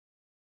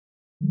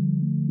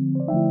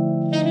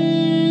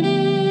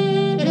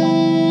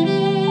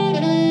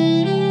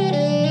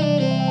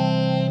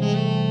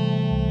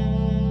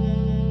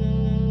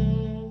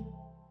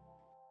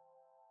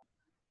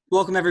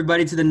Welcome,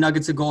 everybody, to the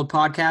Nuggets of Gold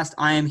podcast.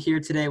 I am here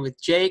today with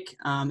Jake.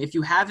 If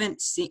you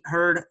haven't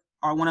heard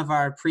one of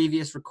our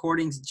previous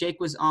recordings,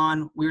 Jake was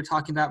on. We were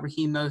talking about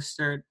Raheem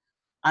Mostert.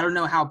 I don't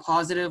know how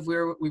positive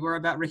we were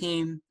about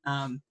Raheem.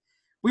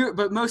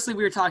 But mostly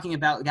we were talking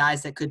about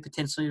guys that could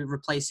potentially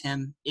replace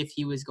him if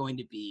he was going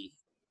to be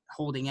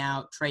holding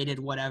out, traded,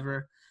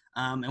 whatever.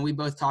 And we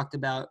both talked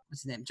about,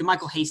 what's his name,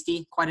 JaMycal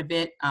Hasty quite a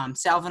bit,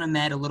 Salvon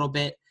Ahmed a little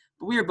bit.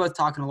 But we were both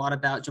talking a lot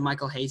about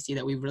JaMycal Hasty,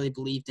 that we really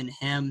believed in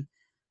him.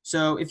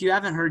 So if you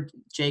haven't heard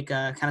Jake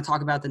kind of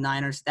talk about the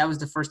Niners, that was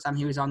the first time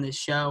he was on this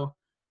show.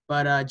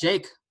 But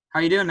Jake, how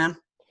are you doing, man?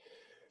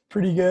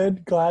 Pretty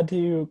good. Glad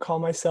to call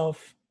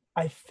myself,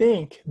 I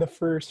think, the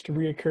first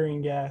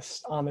reoccurring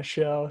guest on the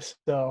show.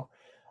 So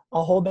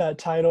I'll hold that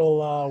title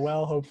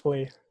well,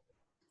 hopefully.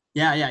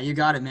 Yeah, you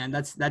got it, man.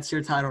 That's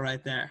your title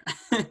right there.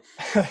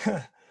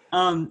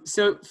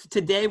 So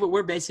today what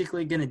we're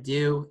basically going to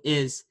do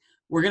is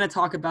we're going to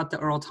talk about the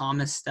Earl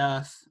Thomas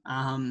stuff.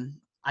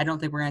 I don't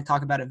think we're going to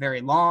talk about it very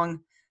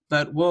long,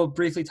 but we'll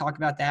briefly talk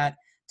about that.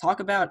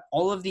 Talk about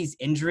all of these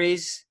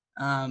injuries.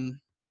 It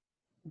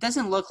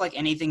doesn't look like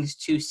anything's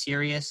too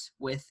serious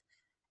with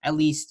at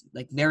least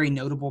like very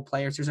notable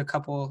players. There's a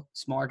couple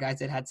smaller guys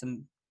that had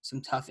some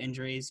tough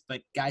injuries,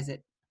 but guys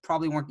that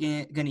probably weren't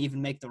going to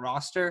even make the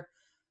roster.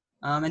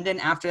 And then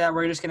after that,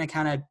 we're just going to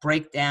kind of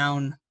break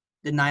down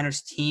the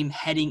Niners team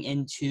heading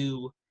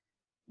into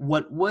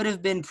what would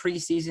have been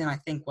preseason, I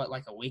think,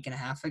 like a week and a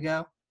half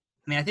ago.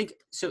 I mean, I think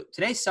 – so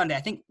today's Sunday.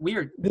 I think we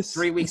are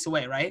 3 weeks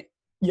away, right?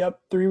 Yep,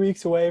 3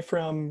 weeks away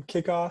from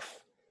kickoff.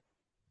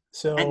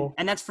 So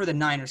and that's for the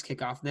Niners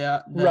kickoff.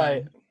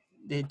 Right.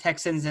 The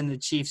Texans and the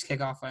Chiefs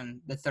kickoff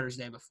on the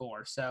Thursday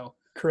before. So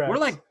correct.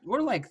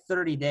 We're like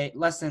 30 days –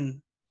 less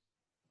than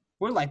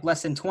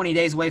 20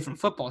 days away from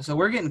football. So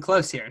we're getting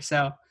close here.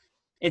 So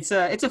it's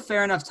a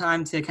fair enough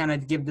time to kind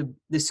of give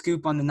the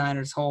scoop on the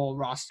Niners' whole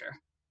roster.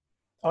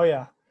 Oh,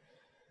 yeah.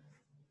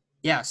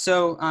 Yeah,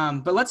 so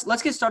but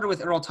let's get started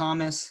with Earl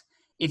Thomas.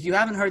 If you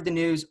haven't heard the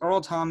news, Earl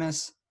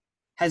Thomas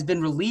has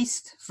been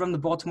released from the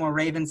Baltimore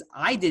Ravens.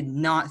 I did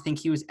not think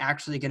he was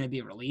actually going to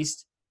be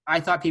released. I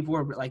thought people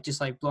were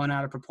just blown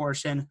out of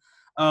proportion.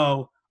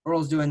 Oh,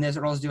 Earl's doing this,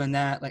 Earl's doing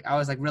that. I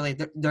was like, really,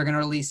 they're going to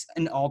release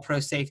an all-pro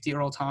safety,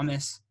 Earl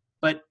Thomas,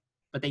 but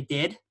they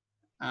did.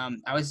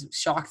 I was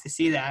shocked to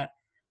see that.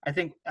 I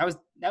think that was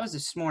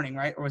this morning,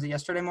 right? Or was it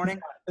yesterday morning?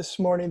 Yeah, this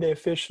morning they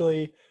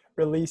officially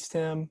released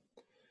him.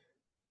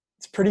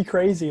 It's pretty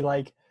crazy.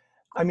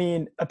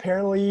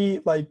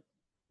 Apparently, I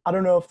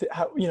don't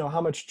know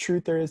how much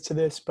truth there is to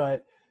this,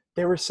 but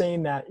they were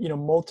saying that,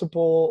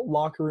 multiple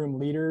locker room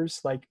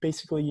leaders,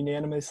 basically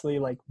unanimously,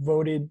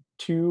 voted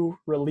to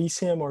release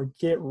him or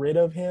get rid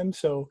of him.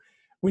 So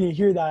when you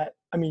hear that,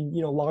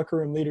 locker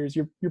room leaders,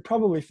 you're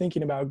probably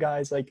thinking about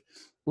guys like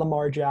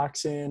Lamar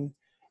Jackson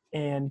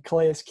and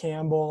Calais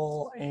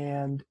Campbell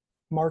and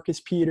Marcus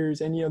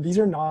Peters. And, these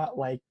are not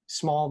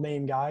small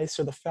name guys.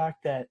 So the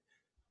fact that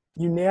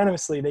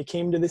unanimously they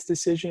came to this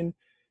decision,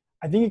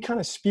 I think it kind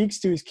of speaks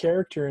to his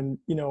character and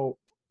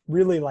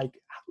really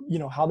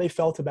how they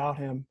felt about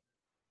him.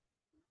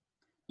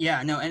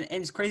 Yeah, no, and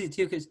it's crazy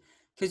too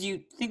because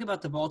you think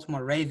about the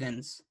Baltimore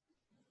Ravens,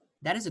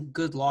 that is a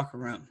good locker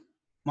room.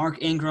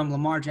 Mark Ingram,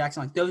 Lamar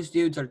Jackson, those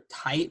dudes are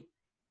tight.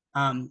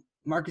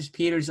 Marcus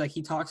Peters,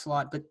 he talks a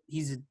lot, but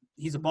he's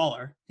a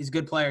baller. He's a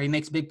good player. He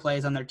makes big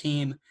plays on their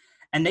team,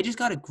 and they just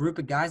got a group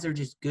of guys that are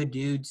just good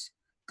dudes,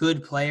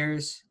 good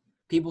players.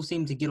 People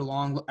seem to get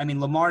along. I mean,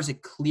 Lamar's a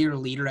clear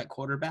leader at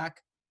quarterback.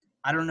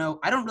 I don't know.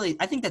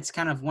 I think that's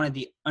kind of one of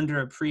the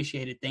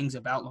underappreciated things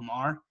about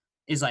Lamar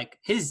is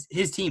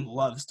his team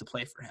loves to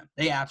play for him.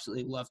 They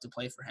absolutely love to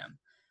play for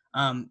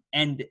him.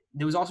 And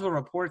there was also a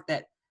report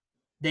that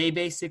they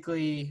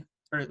basically,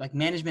 or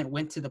management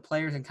went to the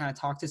players and kind of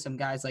talked to some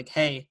guys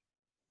hey,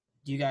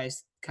 do you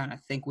guys kind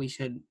of think we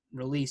should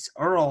release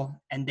Earl?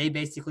 And they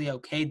basically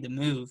okayed the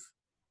move.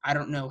 I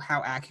don't know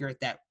how accurate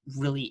that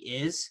really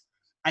is.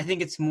 I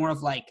think it's more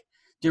of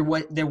there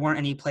weren't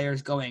any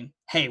players going,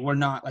 hey, we're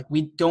not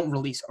we don't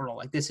release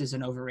Earl. This is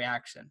an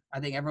overreaction. I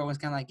think everyone was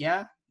kind of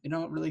yeah, we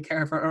don't really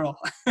care for Earl.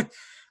 Right.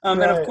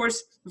 And of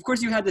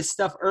course you had this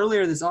stuff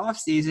earlier this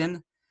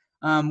offseason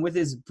with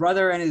his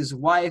brother and his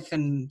wife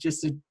and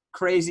just a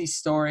crazy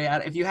story.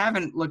 If you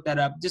haven't looked that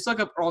up, just look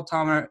up Earl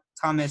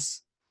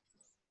Thomas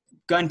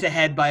gunned to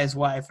head by his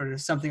wife or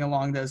something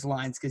along those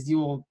lines because you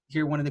will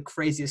hear one of the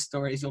craziest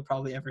stories you'll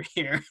probably ever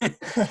hear.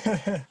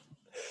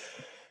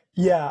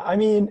 Yeah,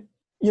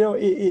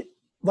 it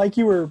like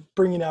you were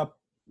bringing up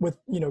with,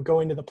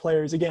 going to the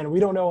players. Again, we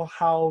don't know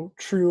how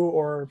true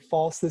or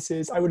false this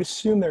is. I would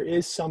assume there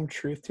is some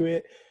truth to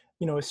it,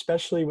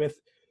 especially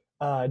with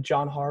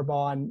John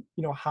Harbaugh and,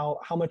 how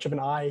much of an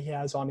eye he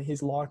has on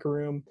his locker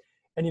room.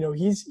 And,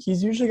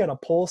 he's usually got a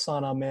pulse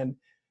on him. And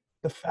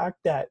the fact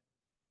that,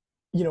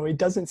 it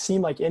doesn't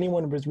seem like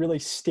anyone was really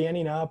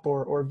standing up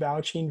or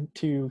vouching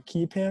to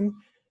keep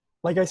him.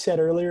 like I said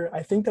earlier,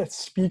 I think that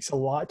speaks a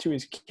lot to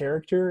his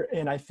character.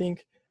 And I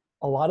think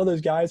a lot of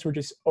those guys were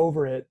just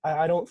over it.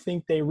 I don't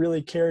think they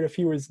really cared if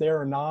he was there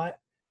or not.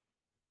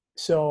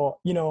 So,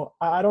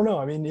 I don't know.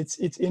 I mean, it's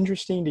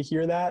interesting to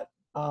hear that.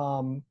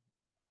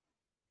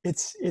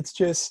 It's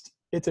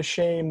a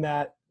shame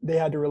that they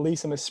had to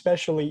release him,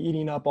 especially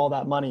eating up all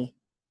that money.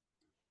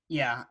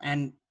 Yeah,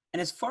 and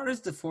as far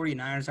as the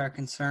 49ers are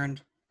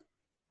concerned,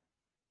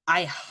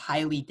 I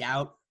highly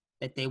doubt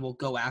that they will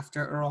go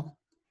after Earl.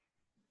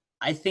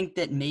 I think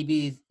that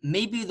maybe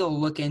they'll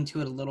look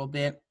into it a little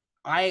bit.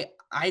 I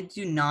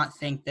do not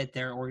think that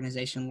their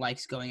organization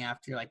likes going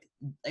after like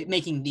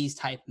making these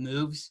type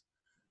moves,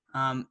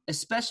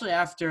 especially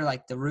after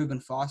like the Reuben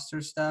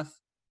Foster stuff,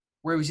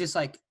 where it was just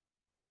like,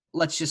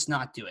 let's just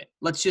not do it.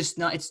 Let's just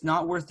not. It's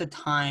not worth the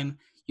time.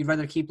 You'd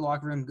rather keep the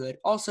locker room good.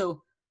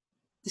 Also,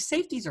 the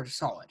safeties are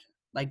solid.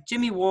 Like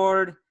Jimmy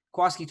Ward,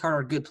 Kowalski Tartar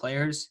are good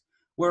players.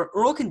 Where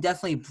Earl can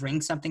definitely bring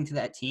something to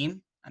that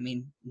team. I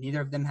mean,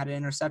 neither of them had an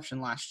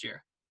interception last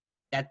year.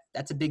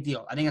 That's a big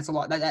deal. I think that's a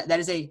lot. That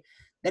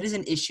is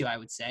an issue, I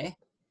would say.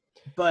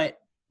 But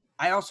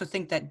I also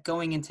think that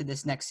going into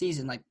this next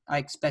season, like I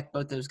expect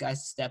both those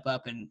guys to step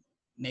up and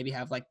maybe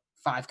have like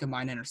 5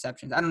 combined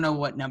interceptions. I don't know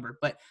what number,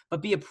 but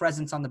be a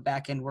presence on the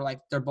back end where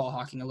like they're ball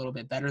hawking a little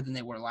bit better than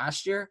they were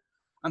last year.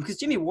 Because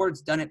Jimmy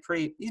Ward's done it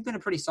he's been a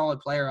pretty solid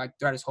player like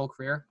throughout his whole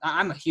career.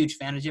 I'm a huge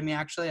fan of Jimmy,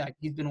 actually. Like,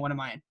 he's been one of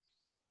my,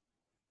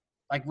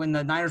 like when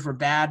the Niners were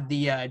bad,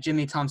 the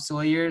Jimmy Tom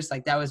Sula years,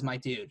 like that was my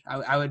dude.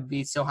 I would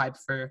be so hyped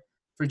for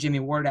Jimmy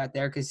Ward out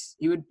there because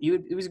he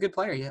was a good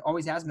player. He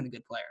always has been a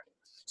good player.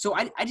 So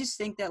I just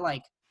think that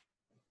like,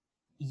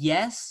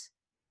 yes,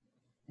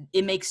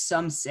 it makes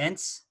some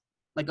sense.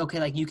 Like, okay,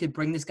 like you could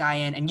bring this guy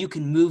in and you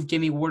can move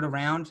Jimmy Ward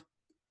around,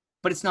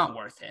 but it's not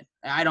worth it.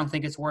 I don't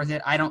think it's worth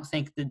it. I don't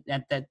think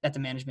that the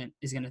management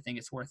is going to think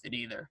it's worth it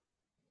either.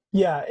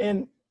 Yeah,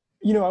 and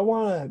I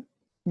want to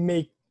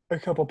make a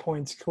couple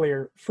points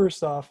clear.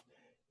 First off,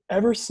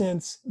 ever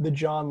since the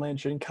John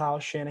Lynch and Kyle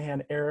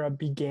Shanahan era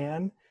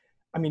began,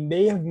 I mean,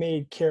 they have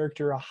made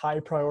character a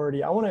high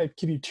priority. I want to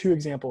give you 2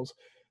 examples.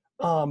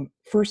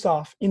 First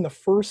off, in the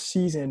first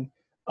season,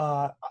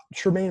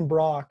 Tremaine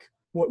Brock,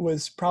 what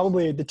was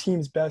probably the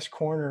team's best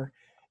corner,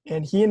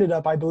 and he ended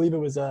up, I believe it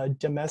was a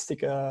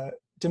domestic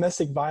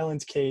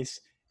violence case,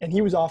 and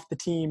he was off the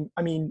team.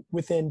 I mean,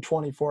 within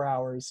 24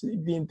 hours,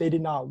 they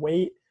did not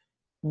wait,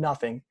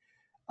 nothing.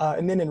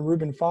 And then in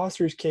Reuben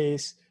Foster's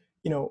case,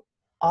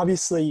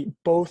 obviously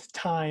both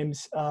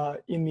times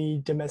in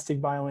the domestic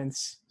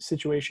violence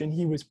situation,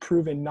 he was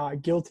proven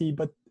not guilty,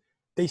 but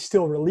they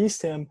still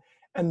released him.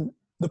 And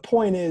the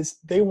point is,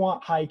 they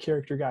want high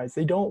character guys.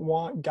 They don't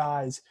want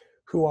guys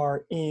who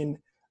are in,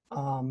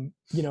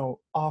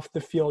 off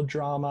the field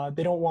drama.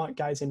 They don't want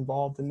guys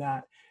involved in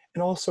that.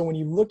 And also, when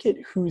you look at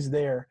who's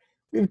there,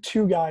 we have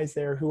 2 guys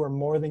there who are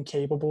more than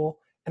capable.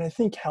 And I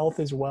think health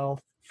is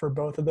wealth for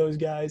both of those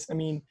guys. I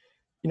mean,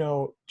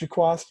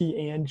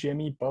 Jaquiski and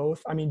Jimmy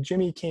both. I mean,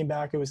 Jimmy came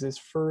back. It was his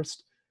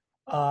first,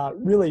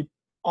 really,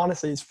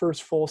 honestly, his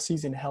first full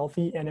season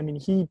healthy. And I mean,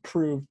 he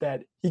proved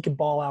that he could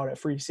ball out at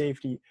free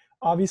safety.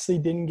 Obviously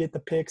didn't get the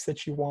picks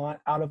that you want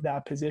out of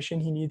that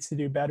position. He needs to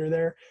do better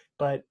there.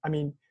 But I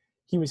mean,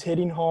 he was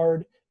hitting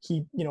hard.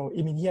 He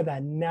had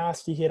that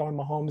nasty hit on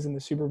Mahomes in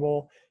the Super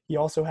Bowl. He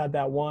also had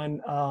that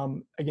one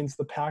against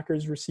the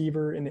Packers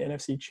receiver in the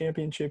NFC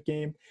Championship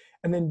game.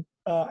 And then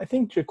I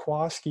think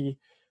Jaquiski,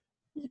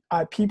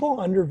 people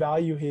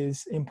undervalue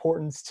his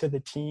importance to the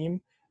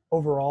team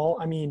overall.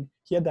 I mean,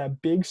 he had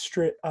that big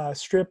strip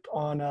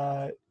on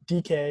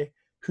DK,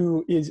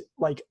 who is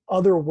like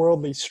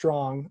otherworldly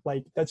strong.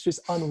 Like, that's just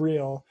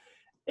unreal.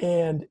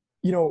 And,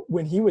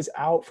 when he was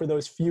out for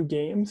those few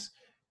games,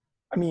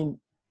 I mean,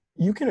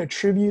 you can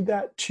attribute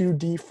that to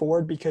Dee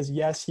Ford because,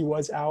 yes, he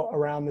was out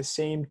around the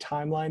same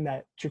timeline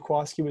that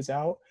Jaquiski was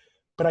out.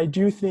 But I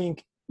do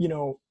think,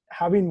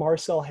 having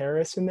Marcel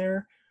Harris in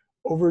there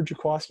over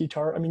Jaquiski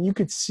Tartt, I mean, you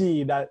could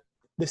see that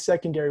the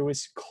secondary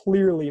was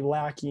clearly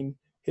lacking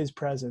his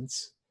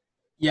presence.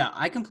 Yeah,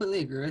 I completely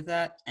agree with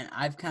that. And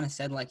I've kind of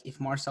said, like, if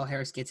Marcel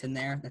Harris gets in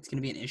there, that's going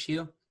to be an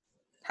issue.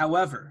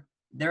 However,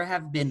 there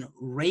have been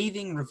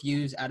raving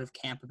reviews out of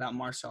camp about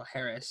Marcel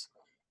Harris.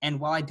 And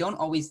while I don't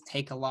always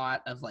take put a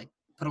lot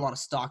of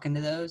stock into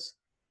those,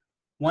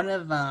 one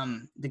of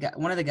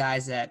the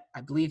guys that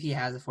I believe he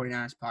has a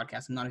 49ers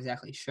podcast, I'm not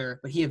exactly sure,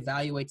 but he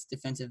evaluates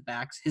defensive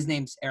backs. His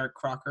name's Eric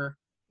Crocker.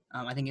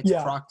 I think it's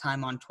Croc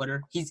Time on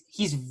Twitter.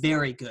 He's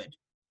very good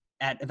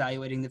at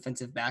evaluating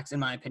defensive backs, in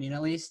my opinion,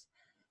 at least.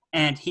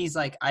 And he's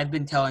like, I've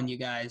been telling you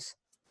guys,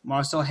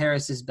 Marcel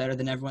Harris is better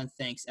than everyone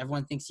thinks.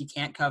 Everyone thinks he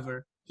can't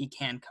cover. He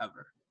can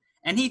cover.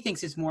 And he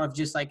thinks it's more of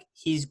just like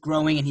he's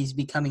growing and he's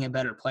becoming a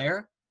better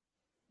player.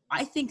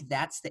 I think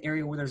that's the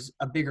area where there's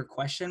a bigger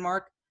question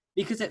mark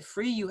because at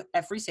free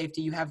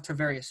safety, you have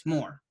Tarvarius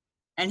Moore.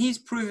 And he's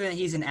proven that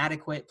he's an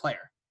adequate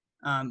player.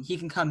 He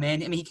can come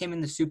in. I mean, he came in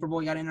the Super Bowl,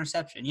 he got an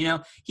interception.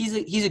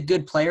 He's a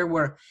good player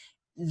where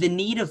the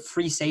need of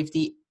free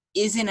safety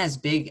isn't as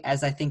big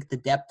as I think the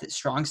depth at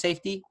strong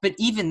safety, but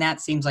even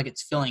that seems like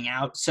it's filling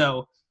out.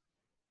 So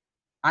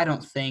I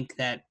don't think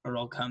that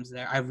Earl comes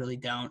there. I really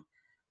don't.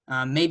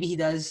 Maybe he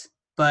does,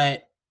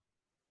 but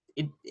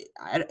I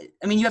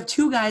mean, you have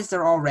two guys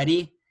there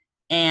already,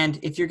 and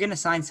if you're going to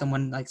sign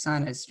someone, like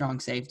sign a strong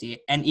safety,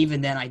 and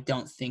even then, I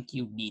don't think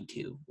you need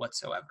to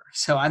whatsoever.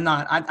 So I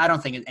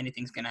don't think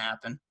anything's going to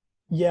happen.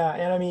 Yeah,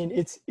 and I mean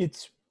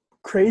it's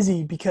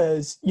crazy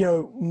because,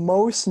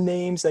 most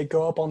names that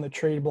go up on the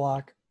trade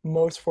block,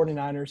 most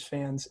 49ers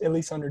fans, at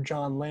least under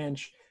John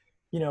Lynch,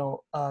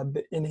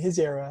 in his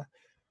era,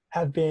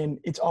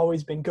 it's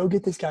always been go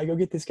get this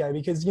guy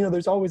because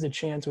there's always a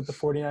chance with the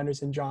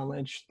 49ers and John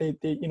Lynch. They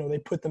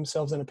put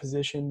themselves in a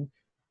position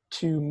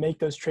to make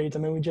those trades. I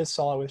mean, we just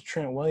saw it with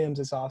Trent Williams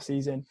this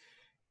offseason.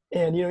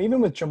 And,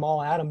 even with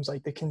Jamal Adams,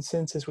 like the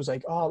consensus was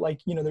like, oh,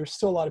 like, there's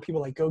still a lot of people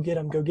like, go get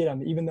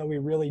him, even though we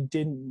really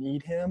didn't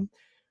need him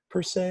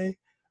per se.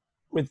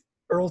 With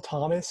Earl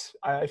Thomas,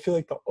 I feel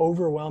like the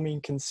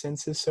overwhelming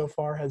consensus so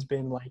far has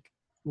been like,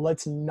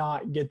 let's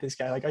not get this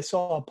guy. Like I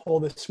saw a poll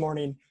this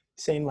morning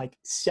saying like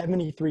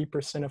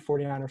 73% of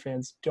 49er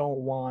fans don't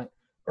want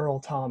Earl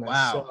Thomas.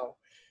 Wow. So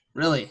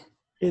really?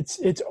 It's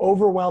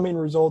overwhelming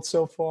results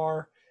so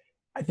far.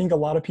 I think a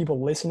lot of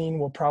people listening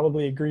will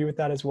probably agree with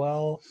that as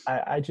well.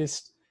 I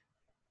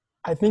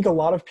think a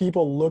lot of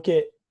people look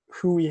at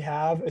who we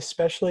have,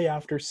 especially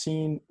after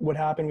seeing what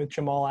happened with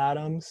Jamal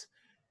Adams,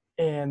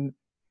 and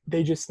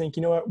they just think,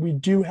 you know what, we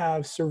do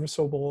have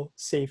serviceable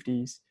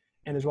safeties,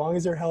 and as long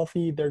as they're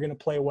healthy, they're going to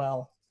play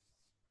well.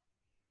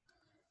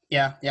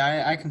 Yeah,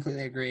 I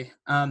completely agree.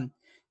 Kind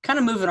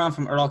of moving on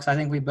from Earl, because I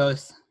think we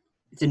both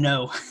it's a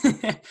no.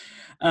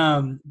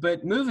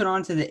 But moving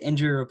on to the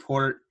injury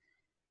report.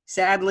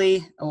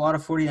 Sadly, a lot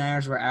of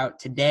 49ers were out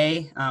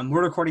today.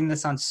 We're recording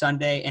this on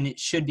Sunday, and it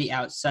should be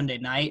out Sunday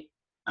night.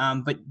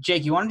 But,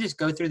 Jake, you want to just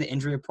go through the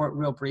injury report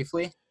real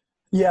briefly?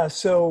 Yeah,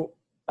 so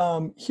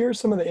here are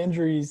some of the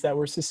injuries that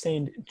were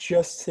sustained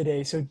just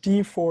today. So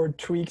Dee Ford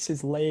tweaks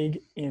his leg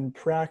in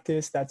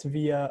practice. That's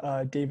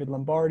via David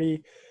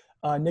Lombardi.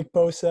 Nick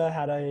Bosa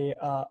had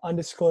a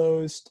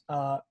undisclosed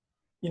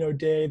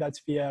day.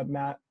 That's via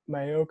Matt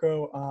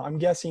Maiocco. I'm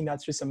guessing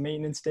that's just a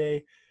maintenance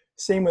day.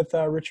 Same with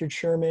Richard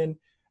Sherman.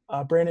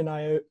 Brandon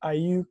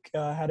Ayuk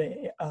had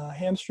a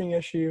hamstring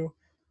issue.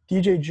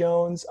 DJ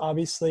Jones,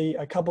 obviously,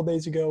 a couple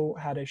days ago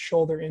had a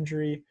shoulder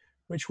injury,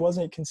 which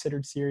wasn't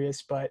considered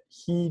serious, but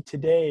he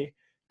today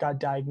got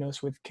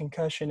diagnosed with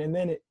concussion. And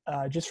then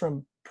just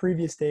from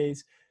previous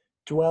days,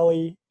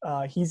 Dwelley,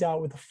 he's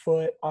out with a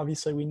foot.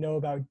 Obviously, we know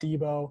about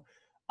Debo,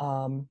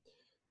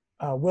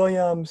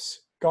 Williams,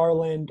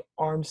 Garland,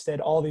 Armstead,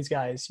 all these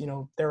guys,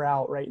 they're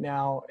out right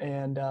now.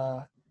 And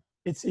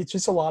it's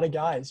just a lot of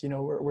guys.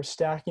 We're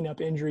stacking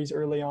up injuries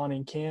early on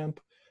in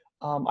camp.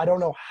 I don't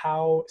know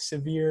how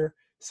severe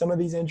some of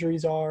these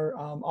injuries are.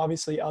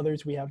 Obviously,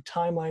 others we have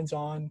timelines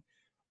on,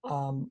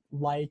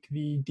 like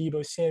the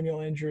Debo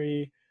Samuel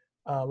injury,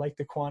 like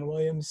the Quan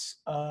Williams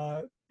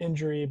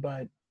injury.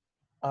 But,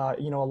 a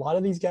lot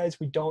of these guys,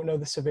 we don't know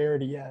the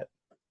severity yet.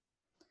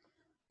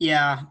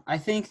 Yeah, I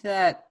think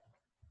that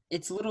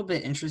it's a little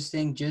bit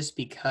interesting just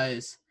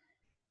because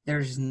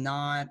there's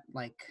not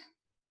a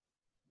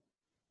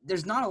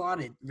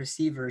lot of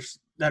receivers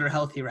that are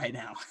healthy right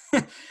now.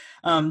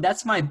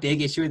 That's my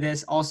big issue with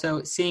this.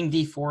 Also, seeing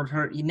Dee Ford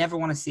hurt, you never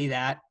want to see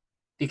that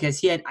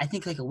because I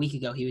think like a week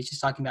ago, he was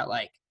just talking about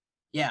like,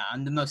 yeah,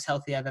 I'm the most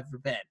healthy I've ever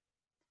been.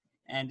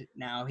 And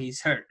now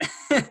he's hurt.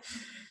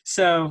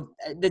 So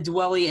the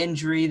Dwelley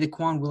injury, the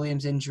Quan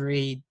Williams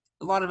injury,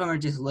 a lot of them are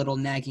just little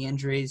nagging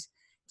injuries.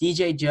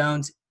 DJ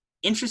Jones,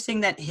 interesting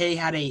that he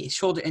had a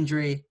shoulder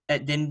injury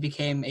that then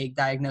became a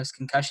diagnosed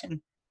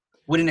concussion.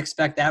 Wouldn't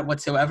expect that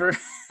whatsoever.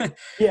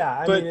 Yeah,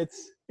 I mean,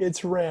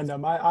 it's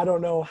random. I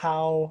don't know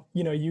how,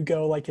 you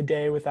go like a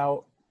day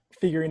without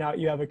figuring out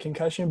you have a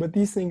concussion, but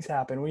these things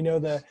happen. We know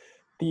the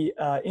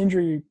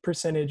injury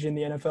percentage in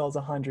the NFL is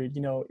 100.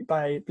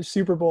 By the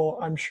Super Bowl,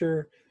 I'm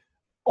sure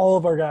all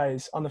of our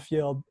guys on the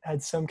field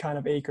had some kind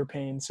of ache or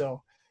pain.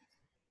 So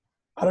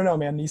I don't know,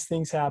 man. These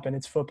things happen.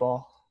 It's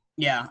football.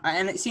 Yeah,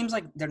 and it seems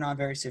like they're not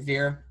very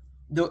severe.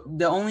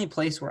 The only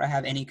place where I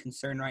have any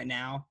concern right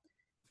now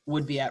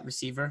would be at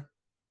receiver.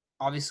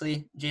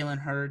 Obviously, Jalen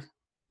Hurd,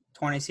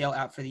 torn ACL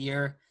out for the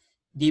year.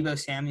 Debo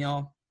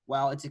Samuel,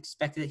 while it's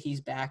expected that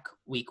he's back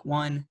week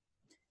 1,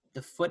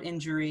 the foot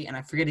injury, and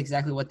I forget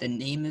exactly what the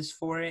name is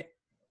for it,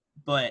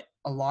 but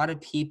a lot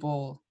of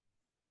people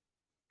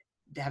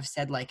have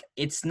said, like,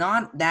 it's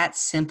not that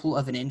simple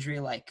of an injury,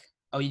 like,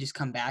 oh, you just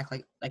come back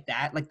like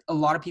that. Like, a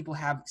lot of people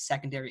have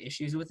secondary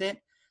issues with it.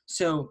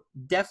 So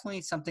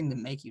definitely something to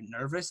make you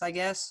nervous, I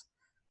guess.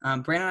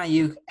 Brandon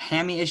Ayuk,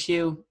 hammy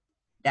issue,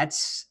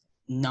 that's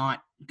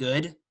not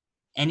good.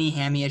 Any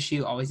hammy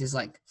issue always is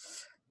like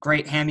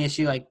great hammy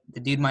issue. Like the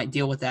dude might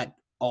deal with that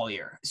all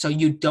year. So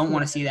you don't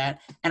want to see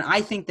that. And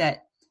I think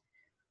that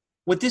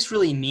what this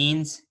really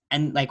means,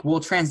 and like we'll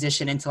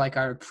transition into like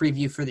our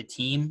preview for the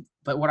team,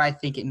 but what I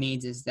think it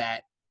means is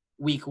that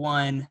week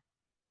 1,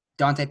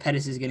 Dante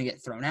Pettis is going to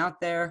get thrown out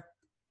there.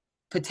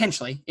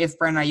 Potentially, if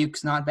Brandon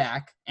Ayuk's not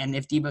back and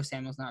if Debo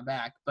Samuel's not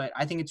back. But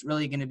I think it's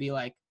really going to be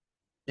like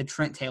the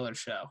Trent Taylor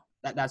show.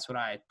 That's what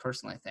I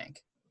personally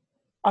think.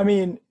 I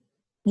mean,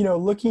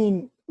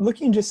 looking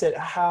just at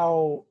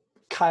how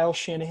Kyle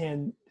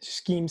Shanahan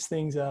schemes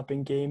things up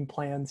in game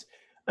plans,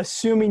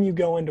 assuming you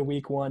go into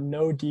week one,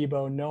 no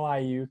Debo, no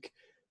Ayuk,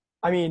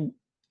 I mean,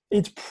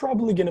 it's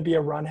probably going to be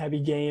a run heavy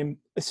game,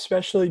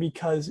 especially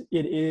because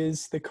it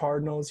is the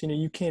Cardinals.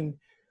 You can,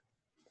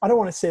 I don't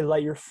want to say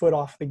let your foot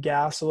off the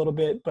gas a little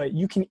bit, but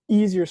you can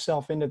ease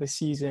yourself into the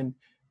season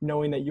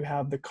knowing that you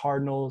have the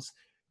Cardinals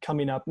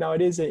coming up. Now,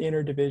 it is an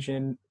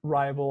interdivision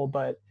rival,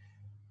 but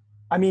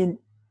I mean,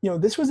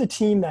 this was a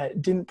team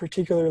that didn't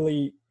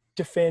particularly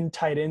defend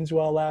tight ends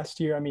well last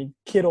year. I mean,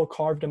 Kittle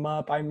carved him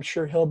up. I'm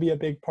sure he'll be a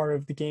big part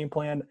of the game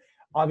plan.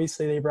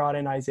 Obviously, they brought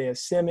in Isaiah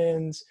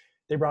Simmons.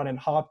 They brought in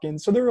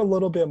Hopkins. So they're a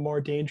little bit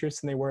more dangerous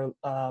than they were,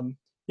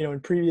 in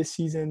previous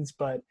seasons.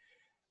 But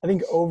I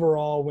think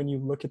overall, when you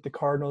look at the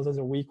Cardinals as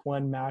a week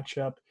one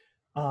matchup,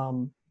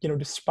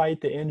 despite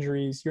the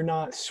injuries, you're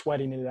not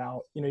sweating it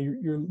out.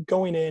 You're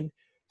going in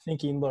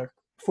thinking, look,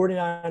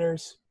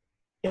 49ers,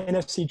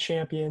 NFC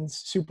champions,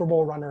 Super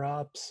Bowl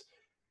runner-ups.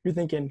 You're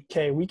thinking,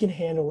 okay, we can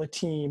handle a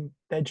team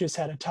that just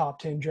had a top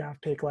 10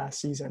 draft pick last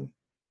season.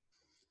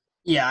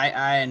 Yeah,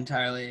 I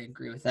entirely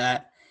agree with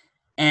that.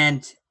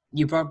 And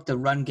you brought up the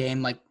run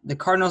game. Like, the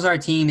Cardinals are a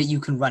team that you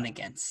can run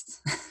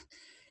against.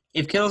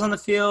 If Kittle's on the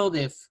field,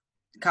 if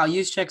Kyle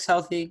Juszczyk's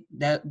healthy,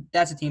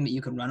 that's a team that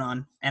you can run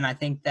on. And I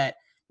think that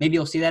maybe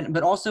you'll see that.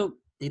 But also,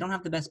 they don't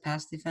have the best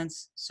pass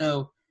defense.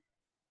 So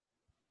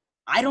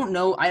I don't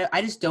know.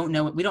 I just don't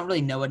know. We don't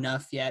really know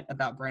enough yet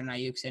about Brandon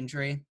Ayuk's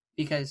injury,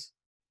 because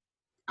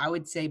I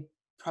would say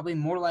probably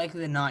more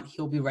likely than not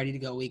he'll be ready to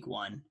go week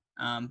one.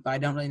 But I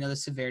don't really know the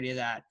severity of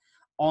that.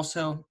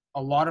 Also,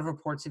 a lot of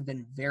reports have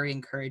been very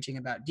encouraging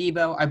about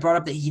Debo. I brought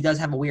up that he does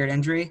have a weird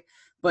injury,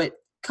 but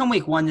come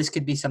week one, this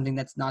could be something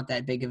that's not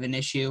that big of an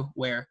issue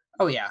where,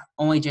 oh yeah,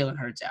 only Jalen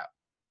Hurts out.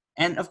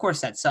 And of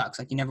course that sucks.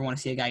 Like, you never want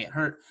to see a guy get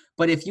hurt.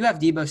 But if you have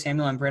Debo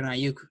Samuel and Brandon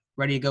Ayuk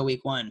ready to go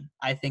week one,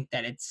 I think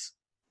that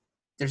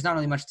there's not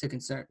really much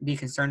to be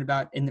concerned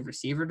about in the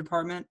receiver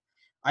department.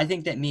 I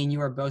think that me and you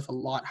are both a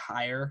lot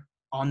higher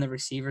on the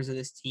receivers of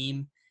this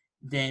team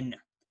than,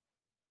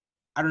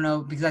 I don't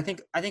know, because I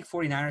think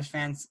 49ers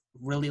fans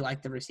really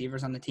like the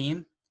receivers on the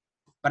team,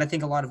 but I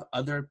think a lot of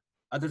other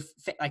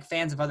like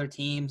fans of other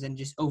teams and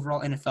just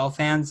overall NFL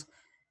fans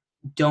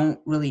don't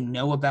really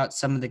know about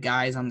some of the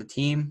guys on the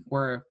team.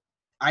 Where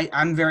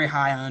I'm very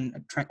high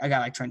on a guy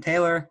like Trent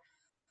Taylor,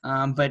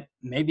 but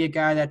maybe a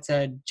guy that's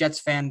a Jets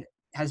fan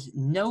has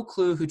no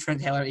clue who Trent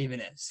Taylor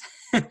even is.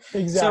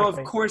 Exactly. So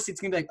of course it's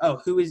gonna be like,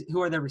 oh,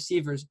 who are the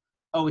receivers?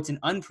 Oh, it's an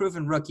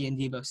unproven rookie in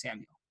Debo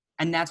Samuel.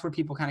 And that's where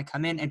people kind of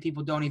come in, and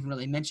people don't even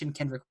really mention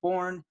Kendrick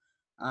Bourne.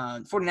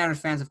 49ers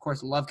fans, of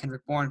course, love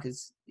Kendrick Bourne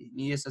because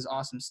he just does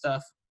awesome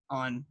stuff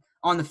on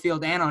the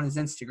field and on his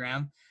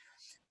Instagram.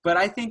 But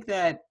I think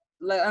that,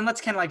 and let's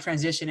kind of like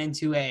transition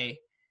into a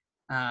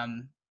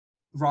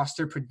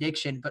roster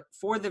prediction. But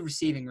for the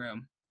receiving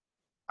room,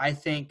 I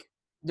think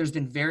there's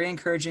been very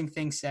encouraging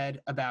things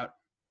said about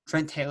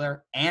Trent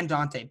Taylor and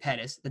Dante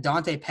Pettis. The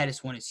Dante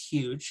Pettis one is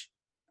huge.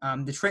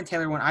 The Trent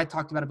Taylor one, I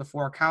talked about it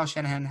before. Kyle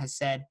Shanahan has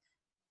said,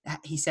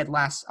 he said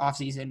last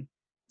offseason,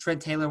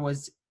 Trent Taylor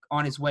was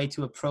on his way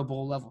to a Pro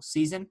Bowl level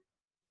season.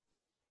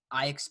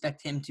 I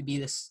expect him to be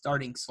the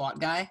starting slot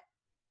guy,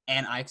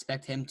 and I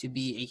expect him to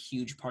be a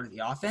huge part of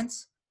the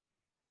offense.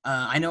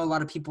 I know a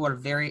lot of people are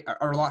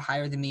a lot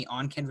higher than me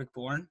on Kendrick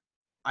Bourne.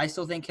 I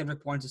still think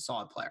Kendrick Bourne's a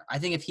solid player. I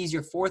think if he's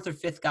your fourth or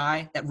fifth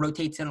guy that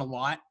rotates in a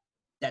lot,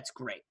 that's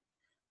great.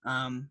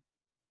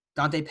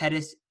 Dante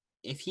Pettis,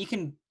 if he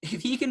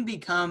can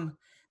become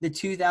the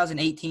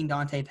 2018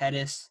 Dante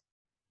Pettis,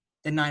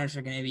 the Niners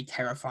are going to be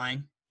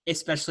terrifying,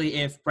 especially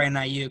if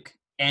Brandon Ayuk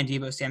and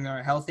Debo Samuel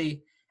are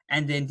healthy.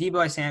 And then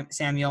Debo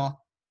Samuel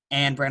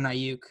and Brandon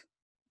Ayuk,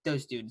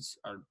 those dudes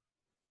are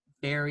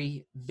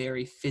very,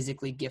 very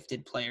physically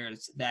gifted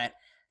players that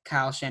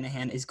Kyle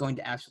Shanahan is going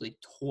to absolutely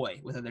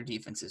toy with other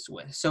defenses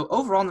with. So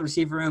overall in the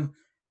receiver room,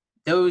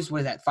 those, what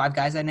is that, 5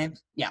 guys I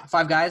named? Yeah,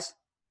 5 guys.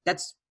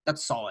 That's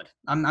solid.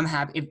 I'm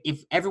happy.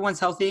 If everyone's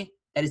healthy,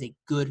 that is a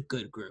good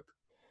group.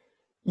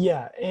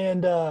 Yeah,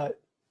 and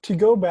to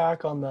go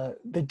back on the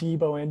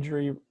Debo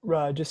injury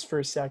just for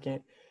a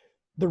second,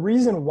 the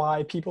reason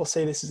why people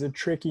say this is a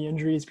tricky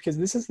injury is because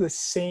this is the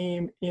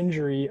same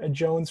injury, a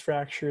Jones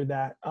fracture,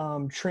 that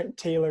Trent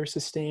Taylor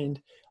sustained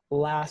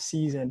last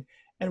season.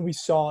 And we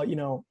saw,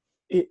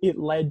 it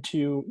led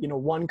to,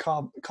 one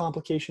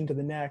complication to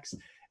the next.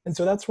 And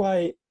so that's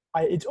why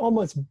it's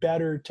almost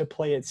better to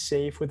play it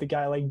safe with a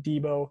guy like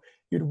Debo.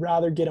 You'd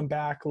rather get him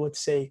back,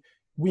 let's say,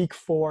 week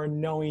 4,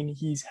 knowing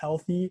he's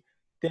healthy,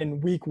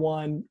 than week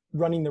 1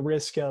 running the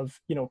risk of,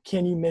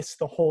 can you miss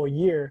the whole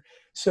year?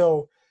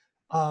 So,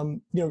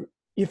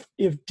 if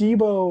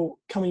Debo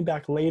coming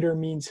back later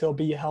means he'll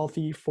be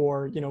healthy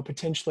for,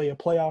 potentially a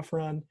playoff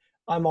run,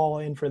 I'm all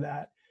in for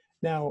that.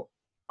 Now,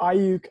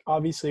 Ayuk,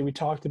 obviously we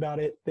talked about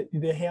it.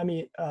 The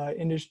hammy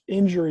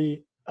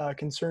injury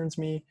concerns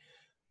me,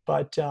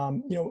 but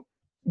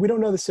we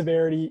don't know the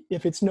severity.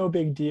 If it's no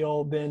big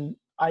deal, then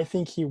I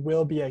think he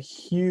will be a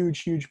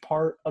huge, huge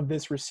part of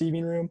this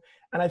receiving room.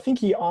 And I think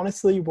he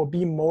honestly will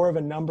be more of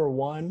a number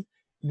one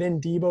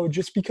than Debo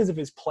just because of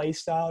his play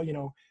style. You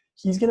know,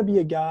 he's going to be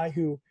a guy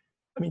who,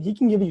 I mean, he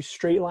can give you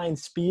straight line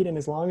speed. And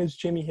as long as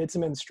Jimmy hits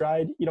him in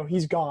stride, you know,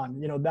 he's gone.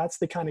 You know, that's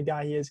the kind of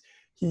guy he is.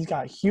 He's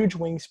got huge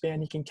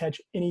wingspan. He can catch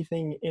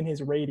anything in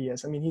his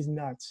radius. I mean, he's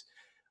nuts.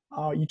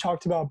 You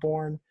talked about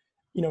Bourne.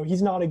 You know,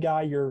 he's not a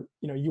guy you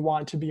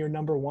want to be your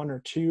number one or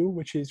two,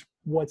 which is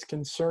what's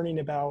concerning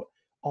about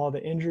all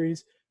the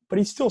injuries. But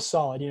he's still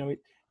solid. You know,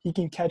 he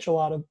can catch a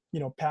lot of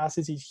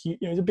passes. He's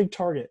a big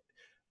target.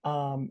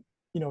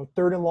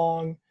 Third and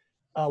long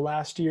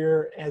last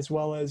year, as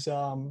well as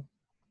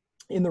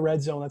in the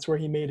red zone. That's where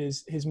he made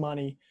his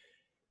money.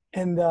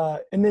 And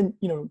then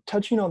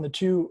touching on the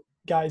two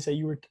guys that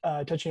you were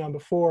touching on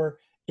before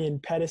in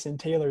Pettis and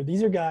Taylor,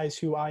 these are guys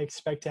who I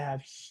expect to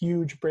have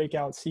huge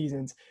breakout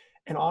seasons.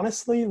 And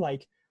honestly,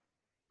 like,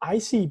 I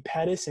see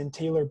Pettis and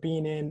Taylor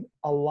being in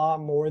a lot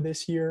more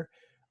this year.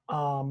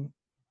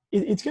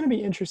 It's going to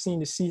be interesting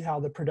to see how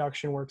the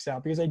production works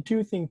out, because I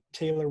do think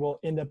Taylor will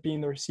end up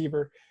being the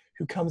receiver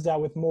who comes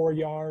out with more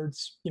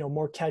yards,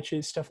 more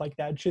catches, stuff like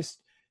that, just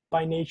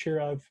by nature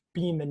of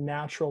being the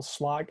natural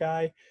slot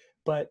guy.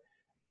 But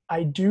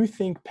I do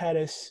think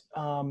Pettis,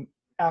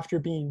 after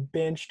being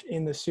benched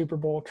in the Super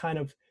Bowl, kind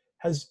of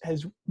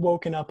has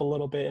woken up a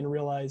little bit and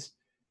realized,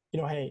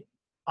 hey,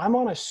 I'm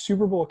on a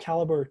Super Bowl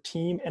caliber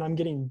team and I'm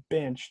getting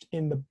benched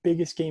in the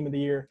biggest game of the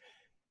year.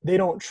 They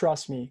don't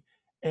trust me.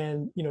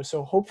 And,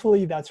 so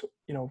hopefully that's,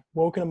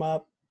 woken him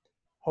up.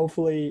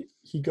 Hopefully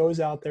he goes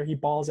out there, he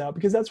balls out,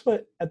 because that's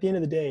what, at the end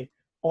of the day,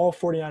 all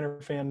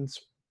 49er fans,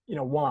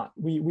 want.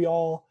 We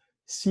all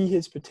see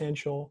his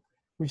potential.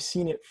 We've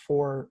seen it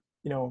for,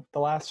 the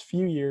last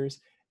few years,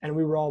 and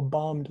we were all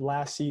bummed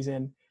last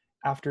season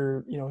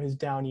after, his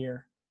down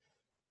year.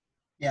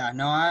 Yeah,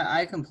 no,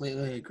 I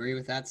completely agree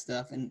with that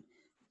stuff. And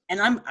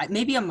I'm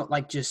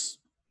like just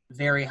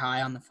very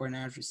high on the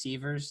 49ers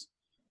receivers.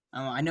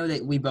 I know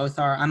that we both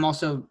are. I'm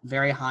also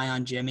very high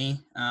on Jimmy.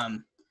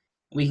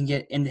 We can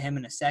get into him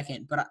in a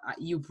second. But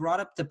you brought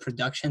up the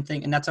production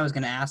thing, and that's what I was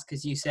going to ask,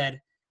 because you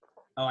said,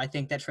 I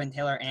think that Trent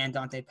Taylor and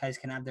Dante Pettis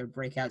can have their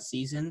breakout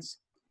seasons.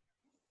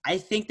 I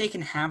think they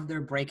can have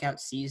their breakout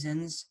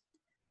seasons,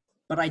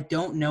 but I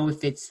don't know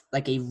if it's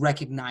like a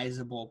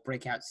recognizable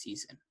breakout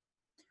season,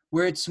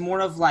 where it's more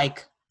of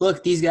like,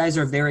 look, these guys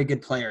are very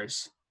good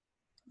players.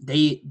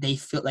 They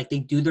feel like they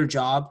do their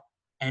job,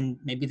 and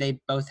maybe they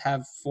both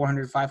have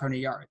 400, 500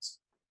 yards.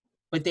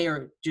 But they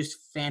are just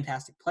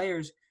fantastic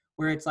players,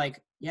 where it's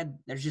like, yeah,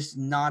 there's just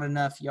not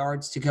enough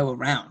yards to go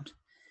around.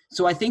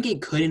 So I think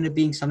it could end up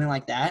being something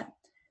like that.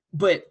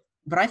 But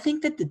I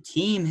think that the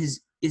team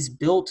is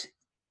built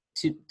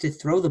to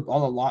throw the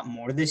ball a lot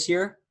more this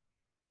year.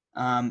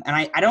 And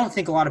I don't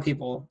think a lot of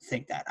people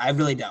think that. I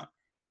really don't.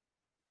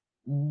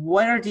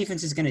 What are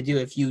defenses going to do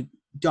if you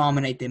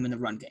dominate them in the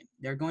run game?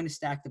 They're going to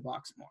stack the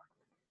box more.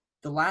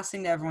 The last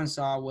thing that everyone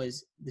saw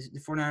was the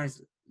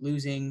 49ers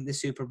losing the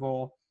Super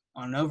Bowl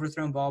on an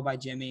overthrown ball by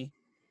Jimmy.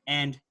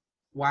 And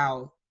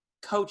while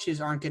coaches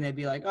aren't going to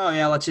be like, oh,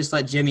 yeah, let's just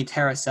let Jimmy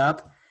tear us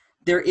up,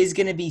 there is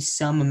going to be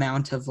some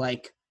amount of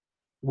like,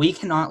 we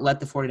cannot let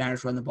the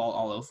 49ers run the ball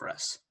all over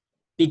us.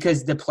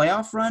 Because the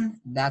playoff run,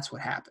 that's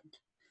what happened.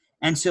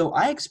 And so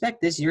I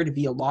expect this year to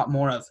be a lot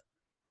more of,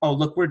 oh,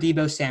 look where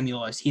Deebo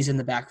Samuel is. He's in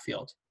the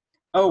backfield.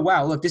 Oh,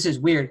 wow, look, this is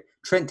weird.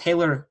 Trent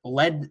Taylor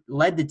led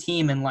the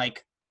team in,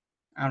 like,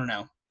 I don't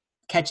know,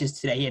 catches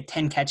today. He had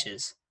 10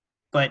 catches,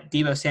 but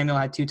Deebo Samuel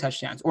had 2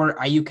 touchdowns, or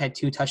Ayuk had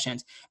 2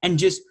 touchdowns. And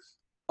just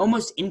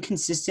almost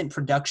inconsistent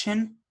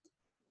production,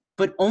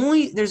 but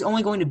there's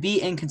only going to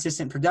be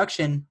inconsistent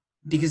production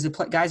because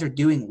the guys are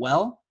doing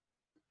well,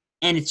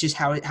 and it's just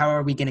how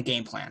are we going to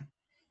game plan?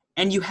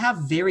 And you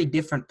have very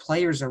different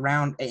players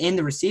around in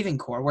the receiving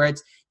core, where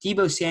it's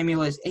Deebo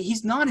Samuel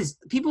he's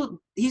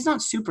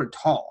not super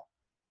tall.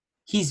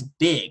 He's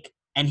big,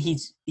 and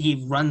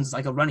he runs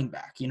like a running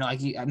back.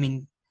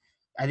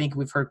 I think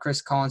we've heard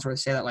Chris Collinsworth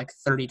say that like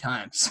 30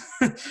 times.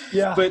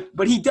 Yeah.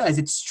 But he does.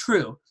 It's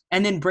true.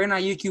 And then Brandon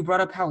Ayuk, you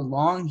brought up how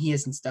long he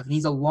is and stuff, and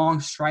he's a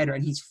long strider,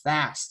 and he's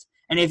fast.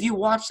 And if you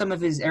watch some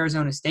of his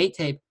Arizona State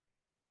tape,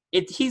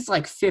 he's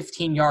like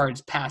 15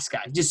 yards past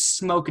guy, just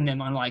smoking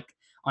him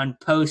on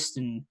post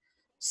and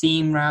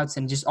seam routes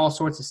and just all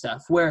sorts of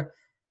stuff, where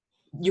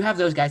you have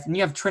those guys. And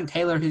you have Trent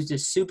Taylor, who's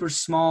this super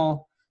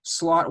small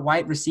slot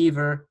white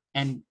receiver,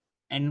 and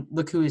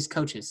look who his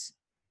coach is.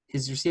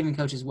 His receiving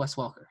coach is Wes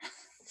Welker.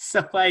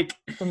 So, like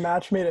 – it's a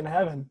match made in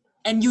heaven.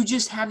 And you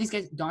just have these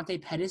guys. Dante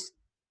Pettis,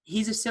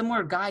 he's a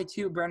similar guy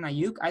to Brandon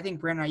Ayuk. I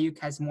think Brandon Ayuk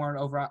has more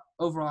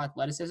overall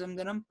athleticism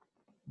than him.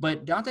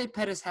 But Dante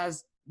Pettis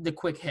has the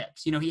quick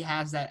hips. He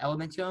has that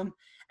element to him.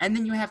 And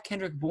then you have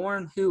Kendrick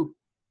Bourne, who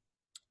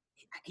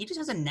 – he just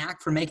has a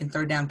knack for making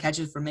third down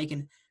catches, for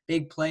making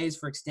big plays,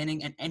 for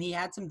extending. And he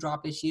had some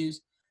drop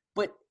issues.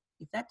 But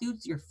if that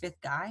dude's your fifth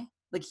guy,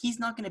 like, he's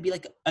not going to be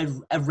like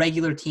a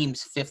regular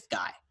team's fifth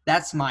guy.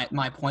 That's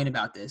my point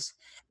about this.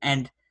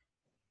 And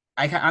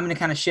I'm going to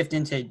kind of shift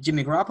into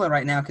Jimmy Garoppolo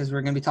right now, because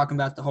we're going to be talking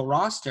about the whole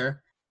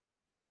roster.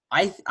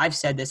 I've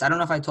said this. I don't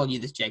know if I told you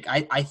this, Jake.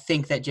 I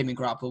think that Jimmy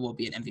Garoppolo will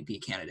be an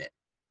MVP candidate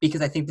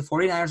because I think the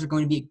 49ers are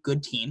going to be a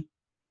good team.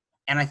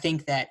 And I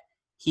think that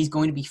he's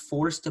going to be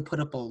forced to put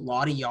up a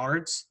lot of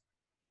yards.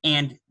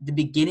 And the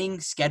beginning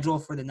schedule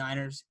for the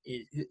Niners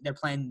is they're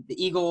playing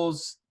the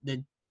Eagles,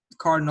 the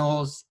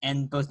Cardinals,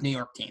 and both New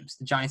York teams,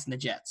 the Giants and the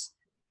Jets.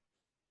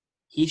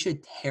 He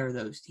should tear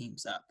those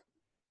teams up.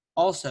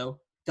 Also,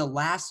 the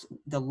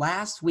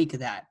last week of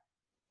that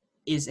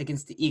is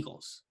against the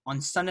Eagles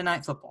on Sunday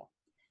Night Football.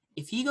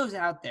 If he goes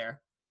out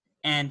there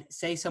and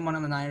say someone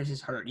on the Niners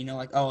is hurt,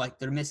 like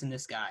they're missing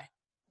this guy,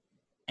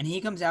 and he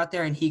comes out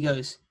there and he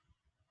goes,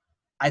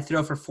 I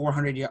throw for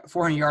 400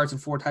 yards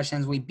and 4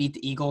 touchdowns. We beat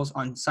the Eagles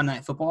on Sunday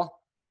Night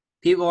Football.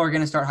 People are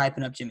going to start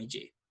hyping up Jimmy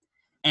G.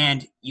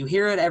 And you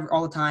hear it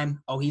all the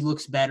time. Oh, he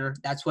looks better.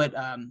 That's what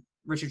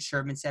Richard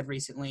Sherman said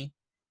recently.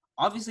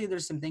 Obviously,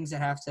 there's some things that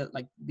have to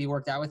be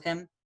worked out with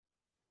him.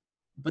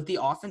 But the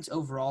offense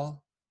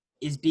overall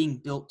is being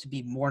built to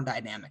be more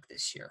dynamic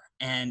this year.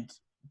 And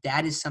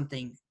that is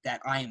something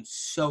that I am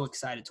so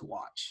excited to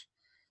watch.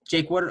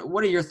 Jake, what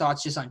are your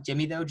thoughts just on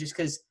Jimmy, though? Just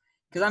because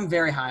I'm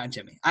very high on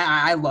Jimmy.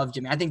 I love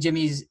Jimmy. I think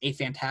Jimmy's a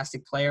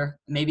fantastic player.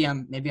 Maybe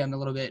I'm a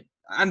little bit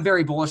 – I'm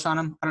very bullish on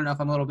him. I don't know if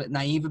I'm a little bit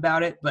naive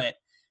about it, but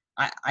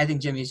I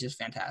think Jimmy's just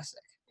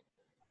fantastic.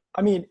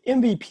 I mean,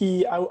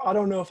 MVP, I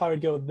don't know if I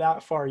would go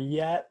that far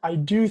yet. I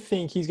do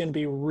think he's going to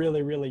be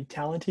really, really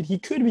talented. He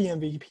could be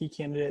MVP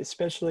candidate,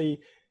 especially,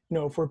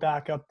 if we're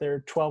back up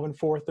there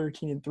 12-4,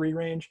 13-3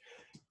 range.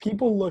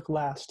 People look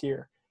last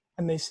year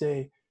and they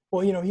say,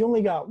 well, he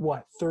only got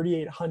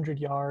 3,800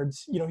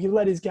 yards. He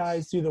let his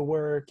guys do the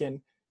work and,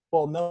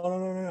 well,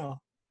 no.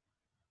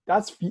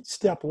 That's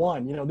step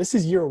one. This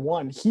is year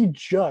one. He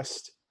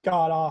just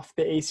got off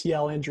the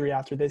ACL injury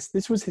after this.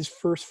 This was his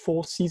first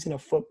full season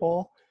of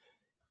football.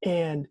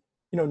 And,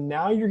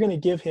 now you're going to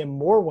give him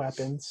more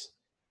weapons.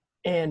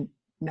 And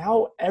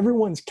now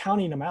everyone's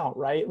counting him out,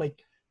 right? Like,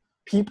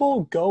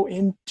 people go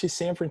into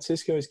San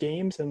Francisco's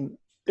games and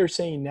they're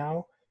saying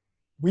now,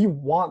 we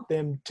want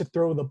them to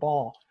throw the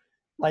ball.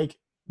 Like,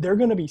 they're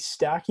going to be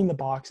stacking the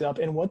box up.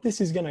 And what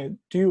this is going to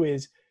do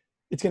is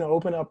it's going to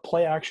open up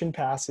play action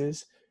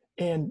passes.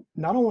 And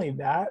not only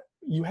that,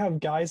 you have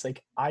guys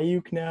like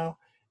Ayuk now.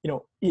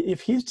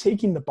 If he's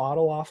taking the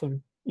bottle off of,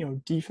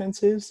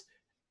 defenses,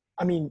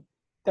 I mean,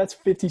 that's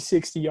 50,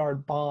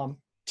 60-yard bomb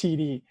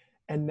TD.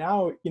 And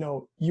now,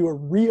 you are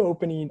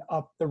reopening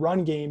up the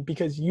run game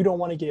because you don't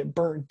want to get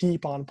burnt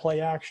deep on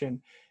play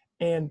action.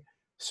 And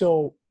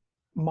so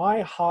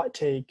my hot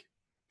take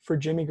for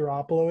Jimmy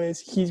Garoppolo is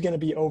he's going to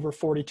be over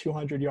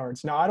 4,200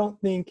 yards. Now, I don't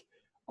think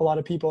a lot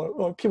of people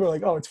are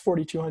like, oh, it's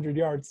 4,200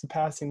 yards, the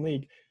passing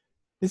league.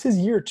 This is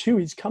year 2.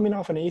 He's coming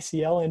off an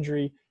ACL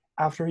injury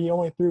after he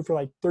only threw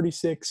for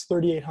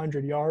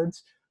 3,800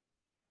 yards.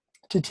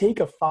 To take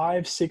a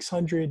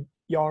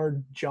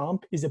 500-600-yard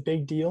jump is a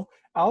big deal.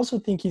 I also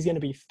think he's going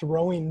to be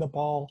throwing the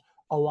ball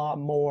a lot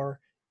more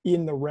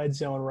in the red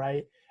zone,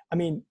 right? I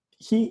mean,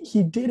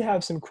 he did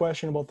have some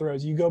questionable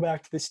throws. You go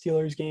back to the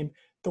Steelers game,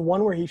 the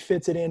one where he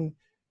fits it in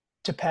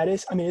to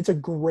Pettis, I mean, it's a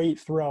great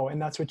throw,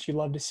 and that's what you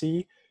love to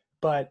see.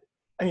 But,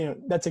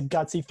 that's a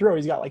gutsy throw.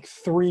 He's got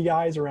 3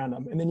 guys around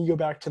him. And then you go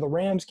back to the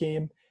Rams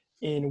game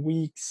in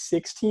week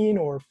 16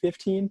 or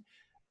 15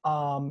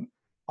 on,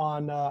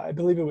 I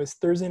believe it was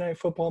Thursday Night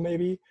Football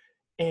maybe.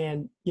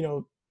 And,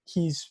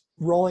 he's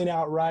rolling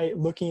out right,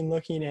 looking,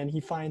 and he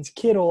finds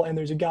Kittle, and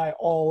there's a guy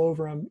all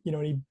over him,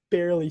 and he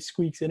barely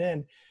squeaks it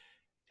in.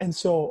 And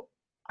so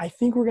I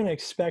think we're going to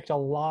expect a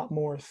lot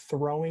more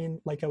throwing.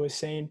 Like I was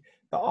saying,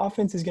 the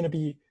offense is going to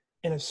be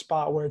in a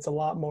spot where it's a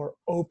lot more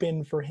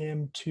open for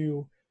him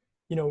to,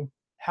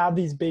 have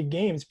these big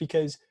games,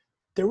 because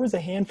there was a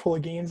handful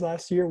of games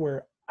last year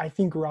where I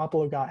think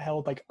Garoppolo got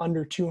held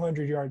under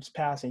 200 yards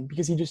passing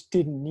because he just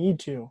didn't need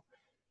to.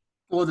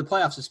 Well, the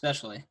playoffs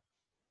especially.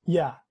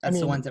 Yeah. That's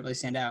the ones that really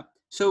stand out.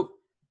 So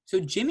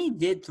Jimmy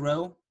did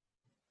throw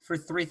for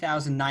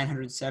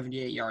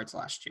 3,978 yards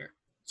last year.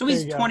 So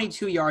he's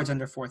 22 yards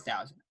under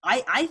 4,000.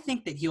 I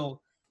think that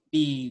he'll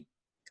be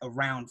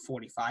around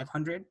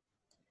 4,500.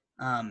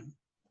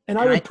 And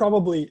I would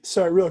probably,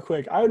 sorry, real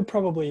quick,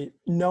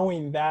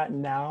 knowing that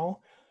now,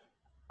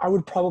 I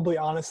would probably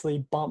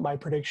honestly bump my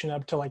prediction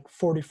up to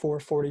 44,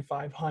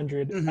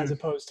 4,500 as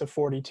opposed to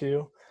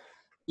 42.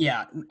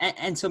 Yeah.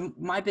 And so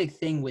my big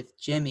thing with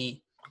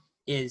Jimmy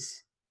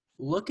is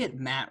look at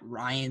Matt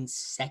Ryan's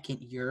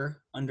second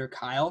year under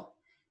Kyle.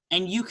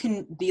 And you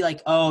can be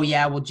like, oh,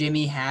 yeah, well,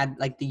 Jimmy had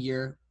the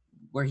year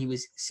where he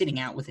was sitting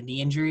out with a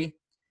knee injury.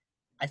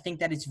 I think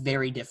that it's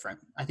very different.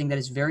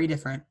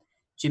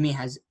 Jimmy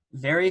has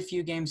very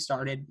few games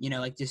started,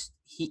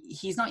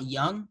 he's not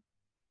young,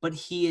 but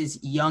he is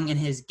young in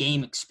his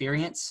game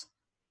experience,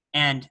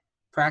 and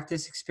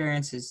practice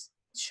experiences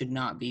should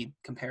not be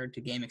compared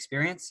to game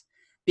experience.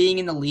 Being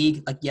in the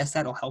league, yes,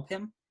 that'll help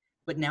him,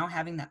 but now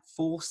having that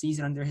full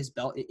season under his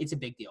belt, it's a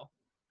big deal.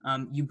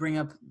 You bring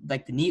up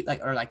the knee, you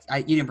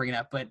didn't bring it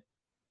up, but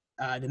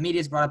the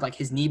media's brought up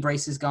his knee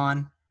brace is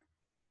gone.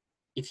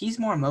 If he's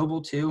more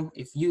mobile too,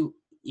 if you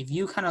if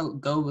you kind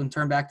of go and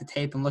turn back the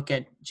tape and look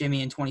at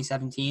Jimmy in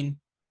 2017,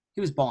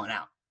 he was balling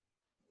out.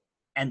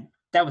 And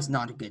that was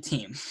not a good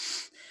team.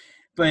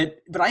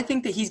 but I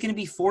think that he's going to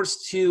be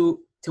forced to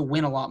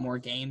win a lot more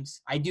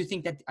games. I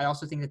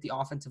also think that the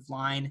offensive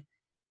line,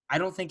 I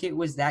don't think it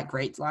was that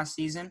great last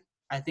season.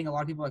 I think a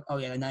lot of people are like, oh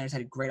yeah, the Niners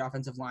had a great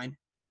offensive line.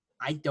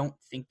 I don't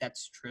think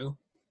that's true.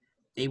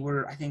 They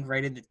were, I think,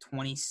 rated the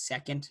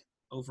 22nd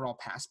overall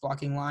pass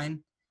blocking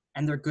line,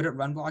 and they're good at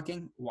run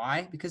blocking.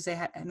 Why? Because they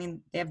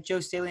have Joe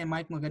Staley and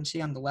Mike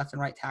McGlinchey on the left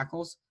and right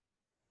tackles.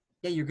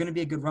 Yeah, you're going to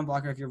be a good run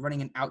blocker if you're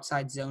running an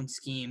outside zone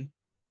scheme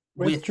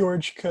with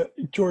George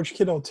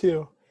Kittle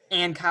too,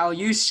 and Kyle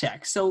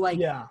Juszczyk. So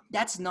yeah,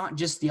 that's not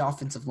just the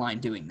offensive line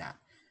doing that.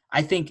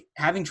 I think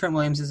having Trent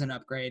Williams is an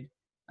upgrade.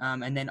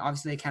 And then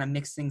obviously they kind of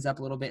mix things up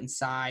a little bit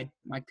inside.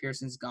 Mike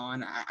Pearson's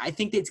gone. I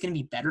think that it's going to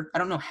be better. I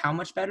don't know how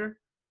much better,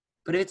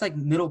 but if it's like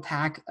middle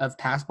pack of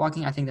pass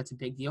blocking, I think that's a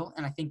big deal.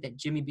 And I think that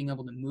Jimmy being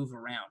able to move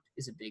around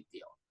is a big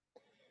deal.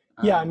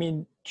 Yeah, I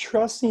mean,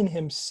 trusting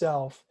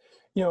himself,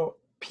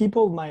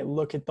 people might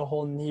look at the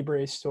whole knee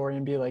brace story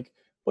and be like,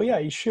 well, yeah,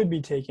 he should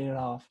be taking it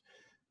off.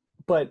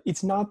 But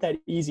it's not that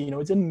easy.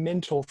 It's a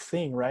mental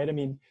thing, right? I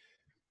mean,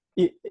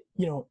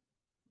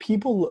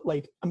 people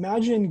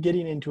imagine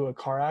getting into a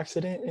car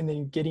accident and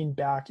then getting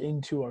back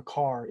into a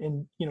car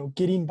and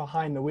getting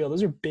behind the wheel.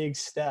 Those are big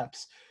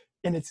steps,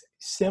 and it's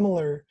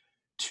similar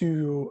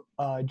to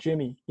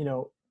Jimmy.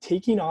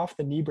 Taking off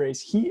the knee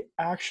brace. He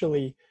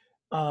actually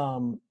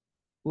in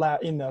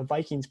the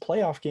Vikings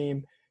playoff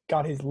game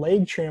got his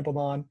leg trampled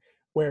on,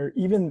 where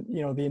even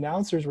the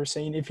announcers were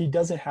saying if he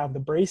doesn't have the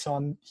brace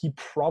on, he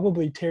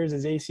probably tears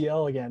his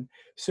ACL again.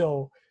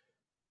 So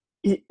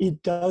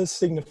it does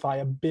signify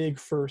a big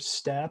first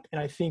step. And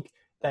I think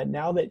that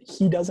now that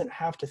he doesn't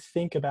have to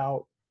think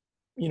about,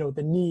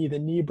 the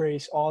knee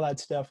brace, all that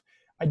stuff,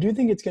 I do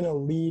think it's going to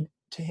lead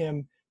to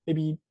him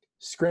maybe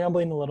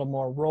scrambling a little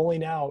more,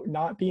 rolling out,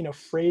 not being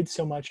afraid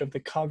so much of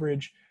the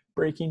coverage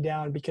breaking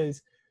down,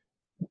 because,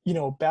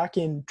 back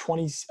in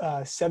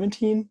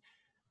 2017,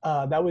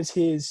 that was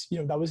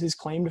his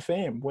claim to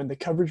fame. When the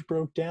coverage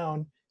broke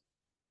down,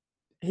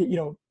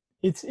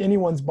 it's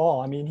anyone's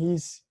ball. I mean,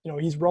 he's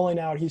rolling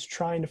out, he's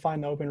trying to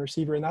find the open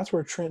receiver, and that's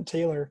where Trent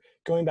Taylor,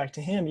 going back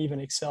to him, even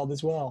excelled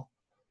as well.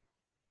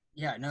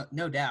 Yeah,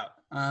 no doubt.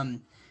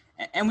 And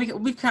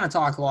we've kind of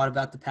talked a lot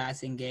about the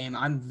passing game.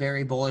 I'm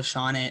very bullish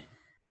on it.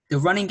 The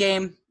running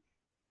game,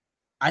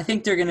 I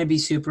think they're going to be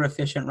super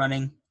efficient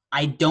running.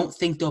 I don't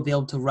think they'll be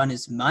able to run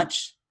as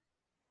much.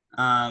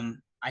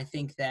 I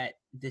think that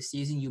this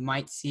season you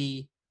might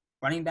see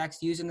running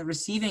backs using the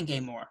receiving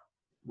game more.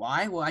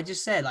 Why? Well, I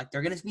just said,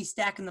 they're going to be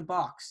stacking the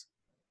box.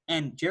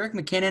 And Jerick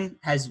McKinnon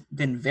has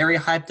been very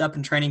hyped up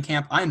in training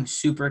camp. I'm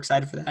super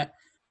excited for that.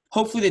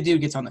 Hopefully the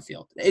dude gets on the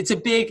field. It's a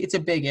big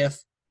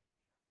if,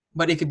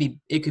 but it could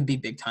be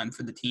big time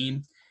for the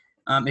team.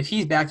 If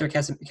he's back there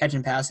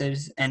catching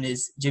passes and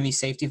is Jimmy's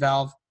safety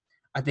valve,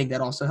 I think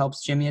that also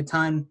helps Jimmy a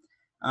ton.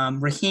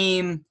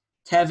 Raheem,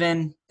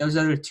 Tevin, those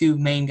are the two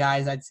main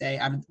guys I'd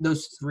say.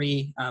 Those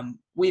three,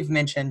 we've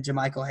mentioned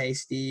JaMycal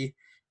Hasty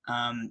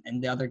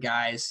and the other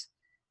guys.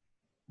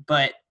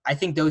 But I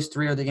think those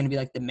three are going to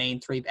be the main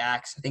three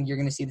backs. I think you're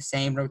going to see the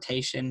same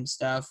rotation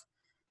stuff,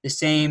 the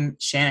same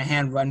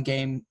Shanahan run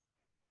game,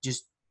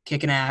 just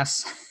kicking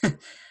ass.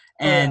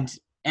 And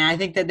I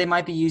think that they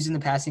might be using the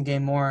passing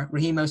game more.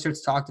 Raheem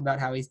Mostert's talked about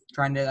how he's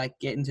trying to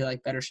get into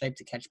better shape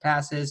to catch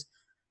passes.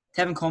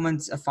 Tevin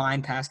Coleman's a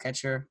fine pass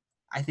catcher.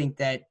 I think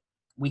that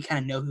we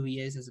kind of know who he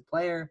is as a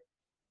player,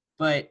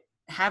 but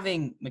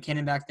having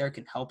McKinnon back there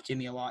can help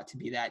Jimmy a lot to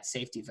be that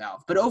safety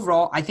valve. But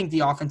overall, I think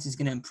the offense is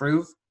going to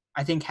improve.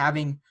 I think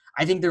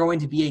they're going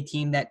to be a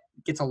team that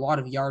gets a lot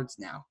of yards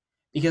now,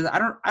 because I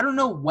don't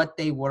know where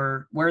they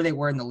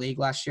were in the league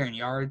last year in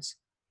yards.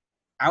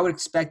 I would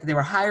expect that they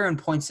were higher in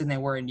points than they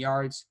were in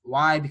yards.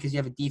 Why? Because you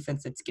have a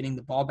defense that's getting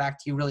the ball back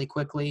to you really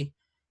quickly.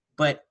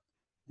 But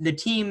the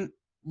team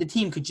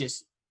could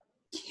just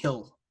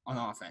kill on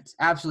offense,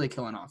 absolutely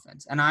kill on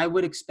offense. And I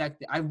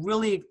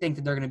really think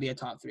that they're going to be a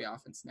top 3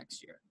 offense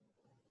next year.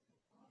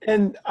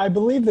 And I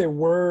believe they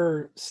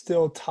were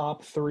still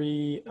top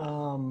 3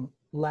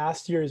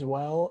 last year as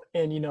well.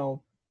 And,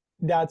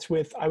 that's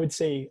with, I would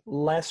say,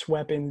 less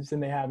weapons than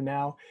they have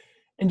now.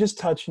 And just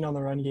touching on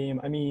the run game,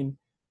 I mean,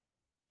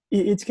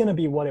 it's going to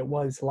be what it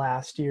was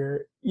last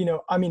year.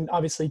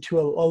 Obviously to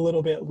a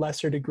little bit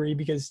lesser degree,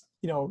 because,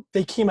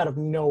 they came out of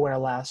nowhere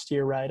last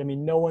year, right? I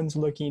mean, no one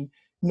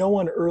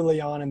early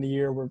on in the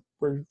year were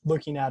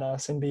looking at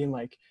us and being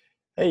like,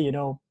 hey,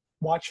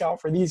 watch out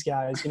for these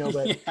guys,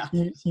 but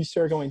yeah. you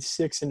start going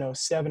 6-0,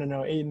 7-0,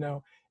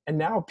 8-0. And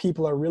now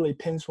people are really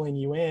penciling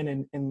you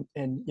in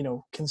and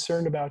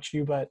concerned about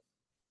you. But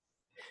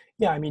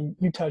yeah, I mean,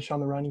 you touched on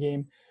the run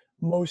game.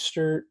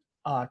 Mostert,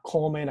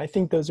 Coleman, I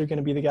think those are going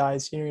to be the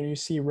guys you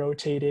see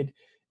rotated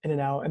in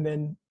and out. And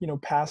then,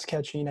 pass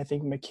catching, I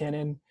think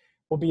McKinnon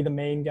will be the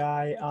main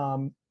guy.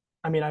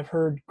 I've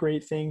heard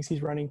great things.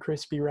 He's running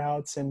crispy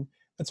routes, and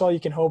that's all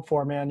you can hope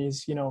for, man,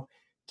 is,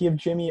 give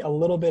Jimmy a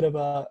little bit of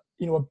a,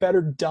 a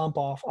better dump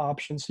off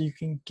option so you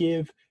can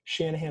give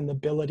Shanahan the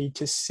ability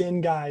to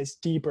send guys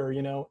deeper,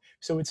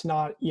 so it's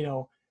not,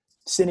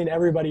 sending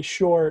everybody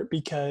short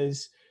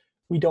because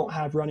we don't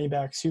have running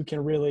backs who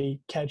can really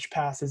catch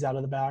passes out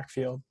of the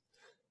backfield.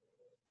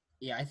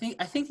 Yeah, I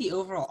think the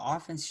overall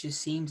offense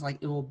just seems like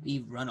it will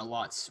be run a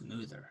lot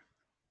smoother.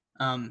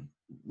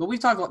 But we've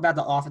talked about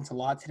the offense a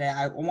lot today.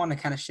 I want to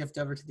kind of shift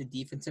over to the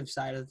defensive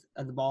side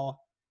of the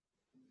ball.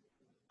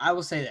 I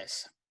will say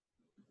this.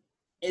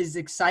 As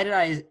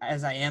excited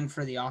as I am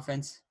for the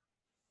offense,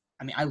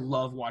 I mean, I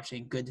love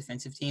watching good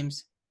defensive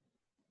teams.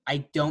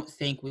 I don't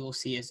think we will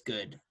see as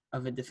good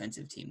of a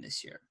defensive team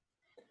this year.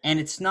 And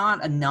it's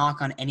not a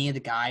knock on any of the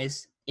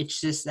guys. It's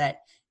just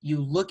that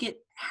you look at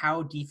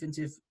how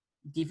defenses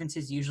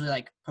usually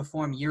like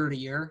perform year to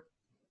year,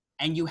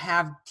 and you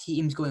have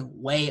teams going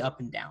way up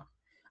and down.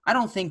 I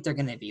don't think they're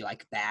going to be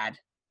like bad.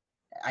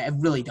 I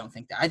really don't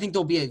think that. I think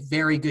they'll be a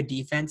very good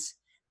defense.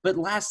 But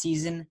last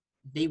season,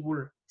 they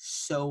were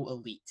so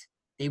elite.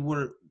 They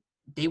were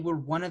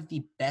one of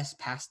the best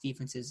pass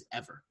defenses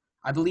ever.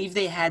 I believe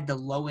they had the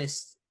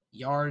lowest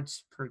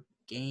yards per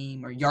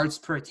game or yards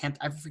per attempt.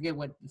 I forget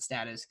what the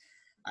stat is.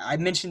 I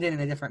mentioned it in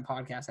a different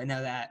podcast. I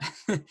know that.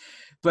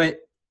 but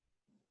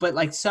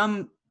like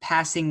some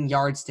passing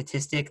yard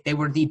statistic, they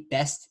were the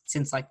best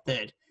since like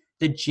the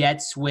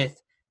Jets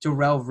with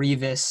Darrelle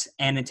Revis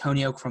and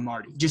Antonio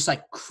Cromartie. Just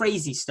like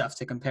crazy stuff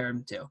to compare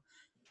them to.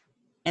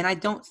 And I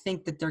don't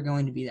think that they're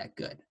going to be that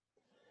good.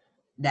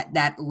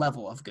 That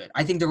level of good.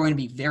 I think they're going to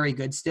be very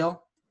good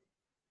still.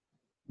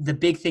 The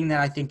big thing that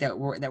I think that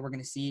we're going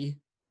to see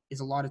is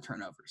a lot of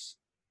turnovers.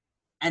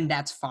 And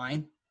that's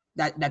fine.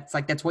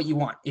 That's what you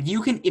want. If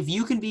you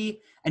can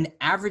be an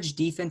average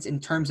defense in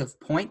terms of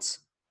points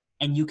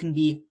and you can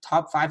be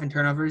top 5 in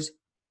turnovers,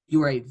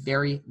 you are a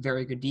very,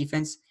 very good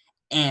defense.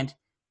 And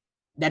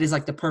that is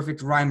like the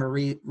perfect rhyme or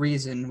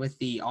reason with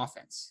the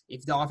offense.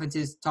 If the offense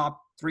is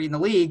top 3 in the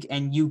league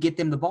and you get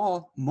them the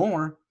ball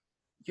more,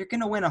 you're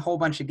going to win a whole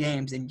bunch of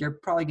games and you're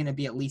probably going to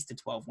be at least a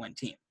 12-win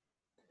team.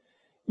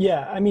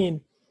 Yeah, I mean,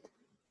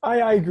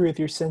 I agree with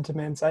your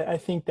sentiments. I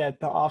think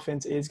that the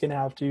offense is going to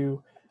have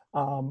to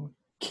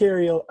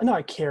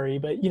not carry,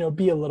 but,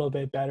 be a little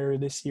bit better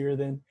this year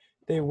than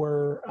they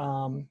were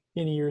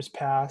in years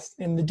past.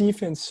 And the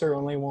defense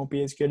certainly won't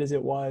be as good as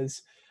it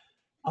was.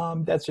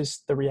 That's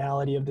just the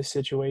reality of the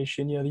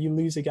situation. You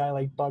lose a guy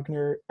like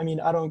Buckner. I mean,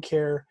 I don't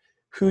care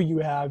who you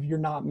have. You're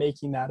not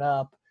making that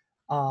up.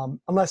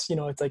 Unless,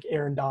 it's like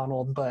Aaron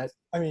Donald. But,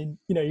 I mean,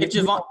 if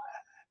Javon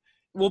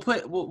 –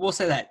 we'll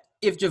say that.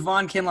 If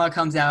Javon Kinlaw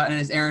comes out and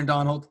is Aaron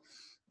Donald,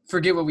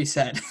 forget what we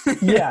said.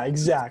 Yeah,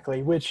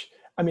 exactly. Which,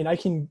 I mean, I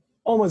can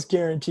almost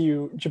guarantee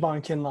you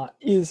Javon Kinlaw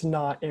is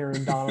not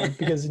Aaron Donald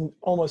because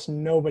almost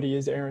nobody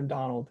is Aaron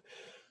Donald.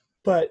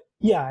 But,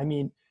 yeah, I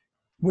mean,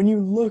 when you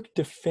look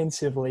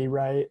defensively,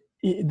 right,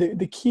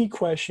 the key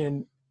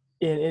question,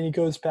 and it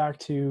goes back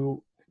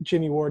to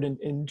Jimmy Ward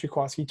and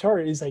Jaquiski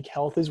Tartt, is like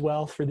health as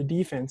well for the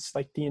defense,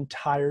 like the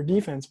entire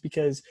defense.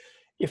 Because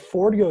if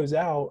Ford goes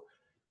out,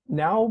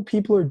 now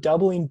people are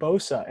doubling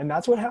Bosa. And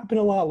that's what happened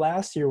a lot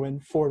last year when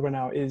Ford went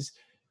out is,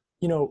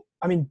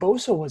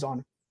 Bosa was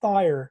on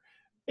fire.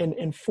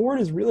 And Ford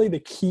is really the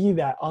key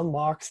that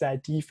unlocks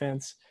that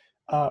defense,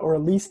 or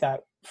at least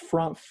that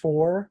front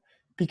four,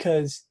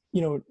 because,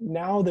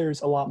 now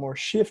there's a lot more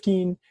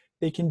shifting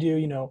they can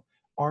do.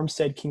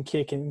 Armstead can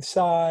kick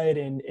inside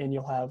and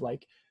you'll have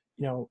like,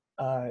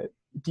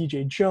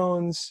 DJ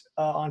Jones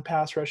on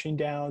pass rushing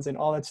downs and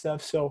all that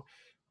stuff. So,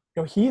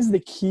 he's the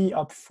key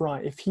up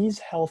front. If he's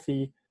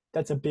healthy,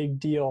 that's a big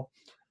deal.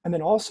 And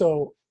then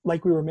also,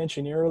 like we were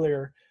mentioning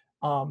earlier,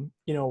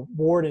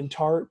 Ward and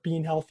Tartt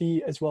being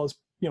healthy, as well as,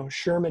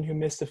 Sherman, who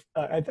missed,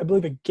 I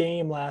believe, a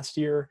game last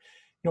year,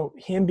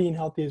 him being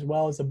healthy as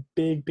well is a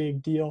big,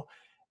 big deal.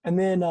 And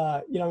then,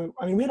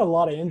 we had a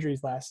lot of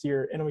injuries last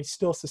year, and we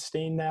still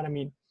sustained that. I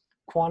mean,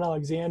 Quan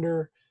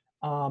Alexander,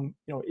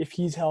 if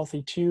he's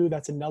healthy too,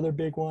 that's another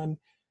big one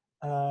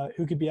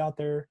who could be out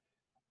there.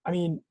 I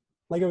mean,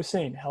 like I was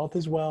saying, health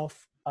is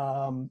wealth.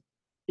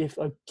 If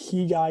a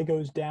key guy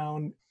goes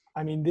down,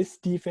 I mean, this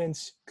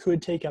defense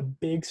could take a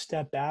big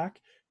step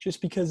back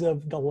just because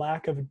of the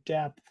lack of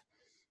depth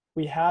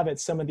we have at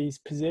some of these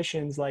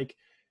positions. Like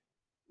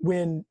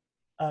when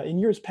in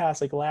years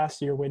past, like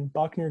last year, when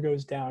Buckner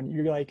goes down,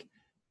 you're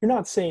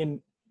not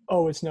saying,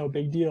 oh, it's no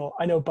big deal.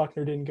 I know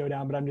Buckner didn't go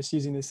down, but I'm just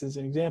using this as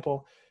an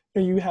example.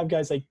 You have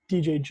guys like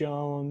DJ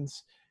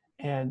Jones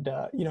and,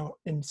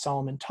 and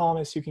Solomon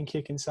Thomas who can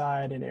kick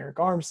inside, and Eric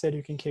Armstead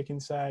who can kick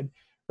inside,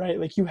 right?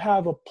 Like you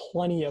have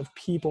plenty of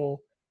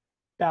people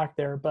back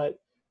there. But,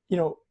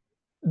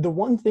 the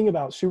one thing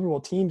about Super Bowl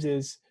teams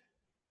is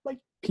like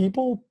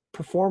people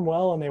perform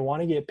well and they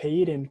want to get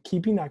paid, and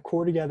keeping that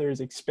core together is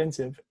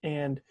expensive,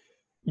 and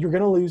you're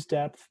going to lose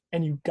depth,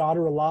 and you've got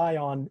to rely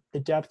on the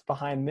depth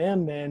behind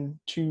them then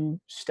to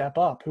step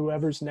up,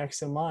 whoever's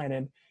next in line.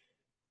 And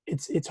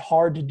it's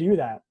hard to do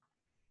that.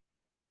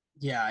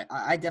 Yeah,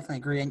 I definitely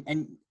agree.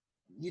 And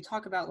you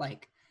talk about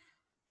like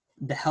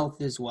the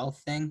health is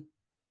wealth thing.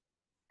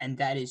 And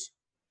that is,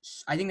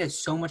 I think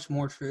that's so much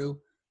more true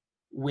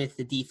with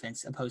the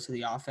defense opposed to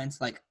the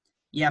offense. Like,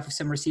 yeah, if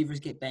some receivers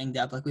get banged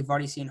up, like we've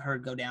already seen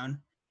Hurd go down,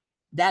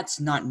 that's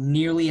not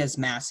nearly as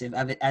massive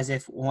of it as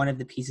if one of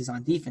the pieces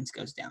on defense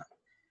goes down.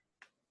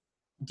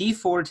 Dee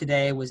Ford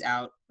today was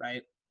out,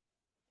 right?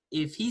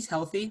 If he's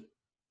healthy,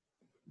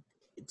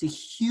 it's a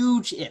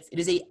huge if. It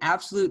is a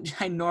absolute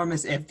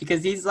ginormous if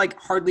because he's like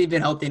hardly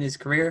been healthy in his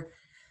career.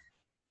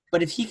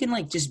 But if he can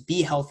like just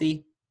be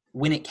healthy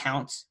when it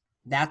counts,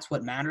 that's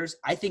what matters.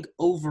 I think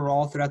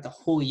overall throughout the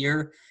whole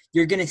year,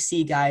 you're going to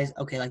see guys,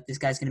 okay, like this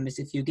guy's going to miss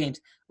a few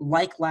games.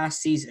 Like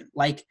last season,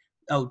 like,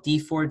 Dee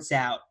Ford's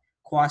out,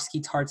 Kowalski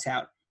Tart's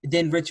out.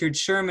 Then Richard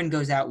Sherman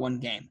goes out one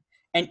game.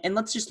 And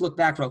let's just look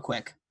back real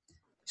quick.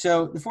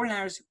 So the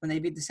 49ers, when they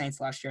beat the Saints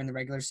last year in the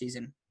regular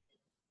season,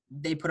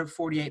 they put up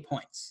 48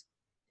 points.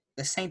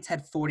 The Saints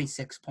had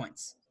 46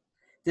 points.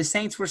 The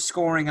Saints were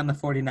scoring on the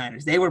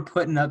 49ers. They were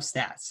putting up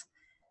stats.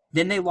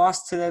 Then they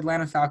lost to the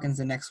Atlanta Falcons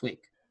the next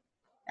week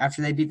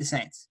after they beat the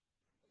Saints.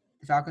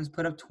 The Falcons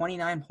put up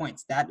 29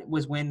 points. That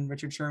was when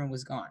Richard Sherman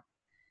was gone.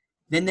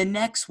 Then the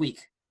next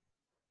week,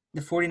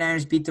 the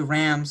 49ers beat the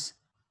Rams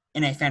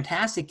in a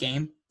fantastic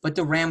game, but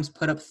the Rams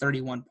put up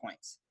 31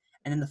 points.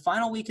 And in the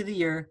final week of the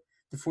year,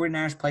 the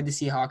 49ers played the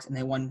Seahawks, and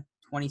they won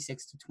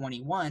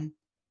 26-21.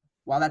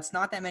 While that's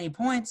not that many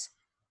points,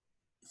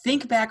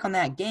 think back on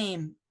that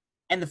game,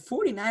 and the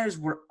 49ers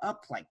were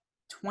up like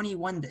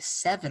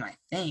 21-7, I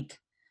think,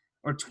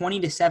 or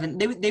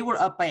 20-7. They were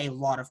up by a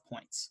lot of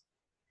points.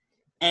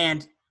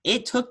 And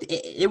it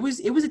was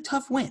a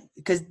tough win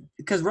because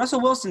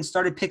Russell Wilson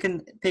started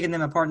picking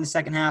them apart in the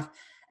second half.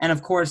 And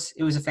of course,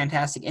 it was a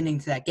fantastic ending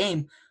to that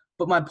game.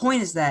 But my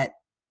point is that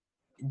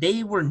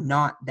they were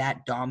not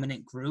that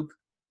dominant group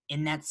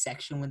in that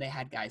section when they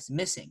had guys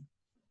missing.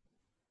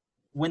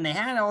 When they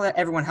had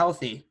everyone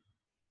healthy,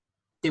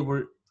 they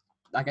were,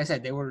 like I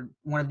said, they were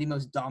one of the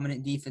most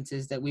dominant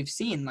defenses that we've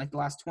seen like the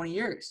last 20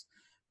 years.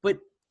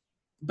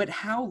 But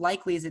how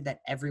likely is it that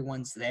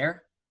everyone's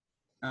there?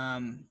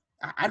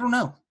 I don't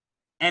know.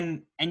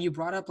 And you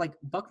brought up like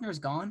Buckner's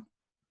gone.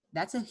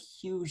 That's a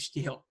huge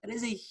deal. That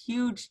is a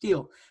huge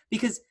deal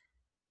because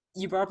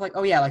you brought up like,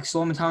 oh yeah, like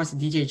Solomon Thomas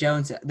and DJ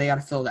Jones, they got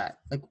to fill that.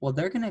 Like, well,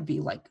 they're going to be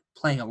like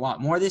playing a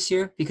lot more this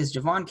year because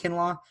Javon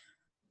Kinlaw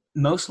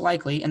most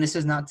likely, and this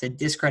is not to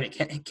discredit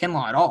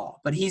Kinlaw at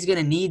all, but he's going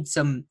to need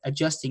some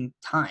adjusting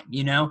time.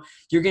 You know,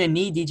 you're going to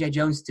need DJ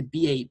Jones to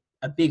be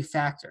a big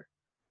factor.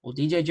 Well,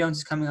 DJ Jones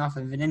is coming off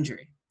of an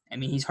injury. I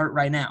mean, he's hurt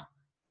right now.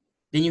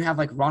 Then you have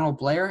like Ronald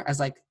Blair as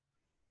like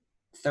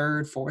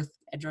third, fourth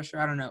edge rusher.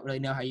 I don't really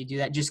know how you do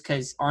that just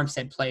because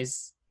Armstead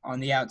plays on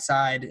the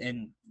outside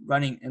and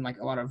running and like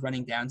a lot of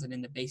running downs and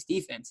in the base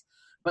defense.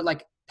 But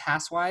like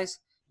pass wise,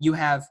 you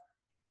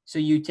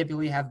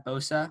typically have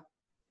Bosa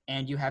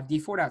and you have Dee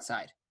Ford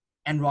outside.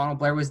 And Ronald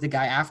Blair was the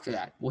guy after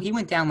that. Well, he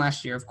went down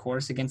last year, of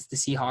course, against the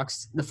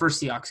Seahawks, the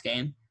first Seahawks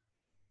game.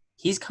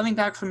 He's coming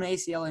back from an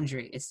ACL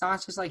injury. It's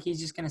not just like he's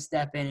just going to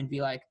step in and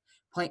be like,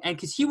 playing, and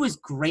because he was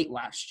great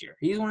last year.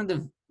 He's one of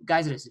the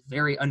guys that is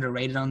very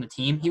underrated on the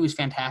team. He was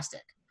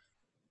fantastic.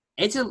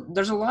 There's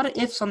a lot of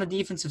ifs on the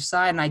defensive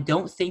side, and I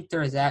don't think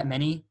there is as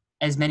many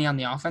on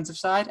the offensive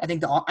side. I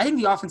think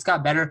the offense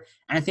got better,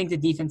 and I think the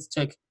defense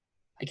took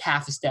like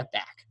half a step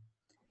back.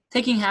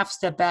 Taking half a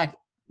step back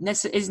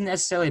isn't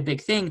necessarily a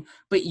big thing,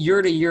 but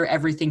year to year,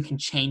 everything can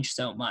change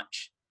so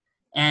much.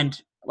 And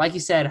like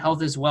you said,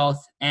 health is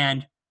wealth,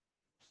 and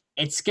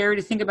it's scary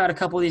to think about a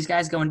couple of these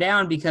guys going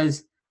down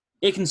because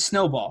it can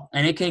snowball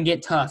and it can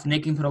get tough and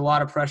it can put a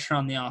lot of pressure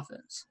on the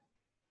offense.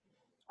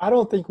 I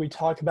don't think we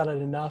talk about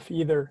it enough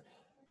either,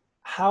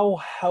 how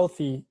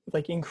healthy,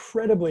 like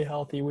incredibly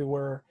healthy we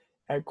were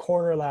at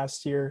corner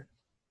last year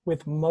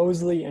with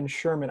Mosley and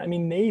Sherman. I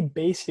mean, they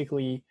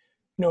basically,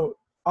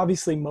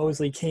 obviously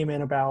Mosley came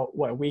in about,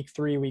 week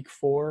 3, week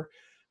 4.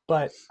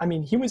 But, I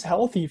mean, he was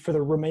healthy for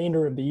the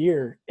remainder of the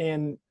year.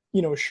 And,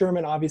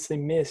 Sherman obviously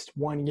missed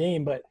one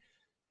game. But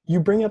you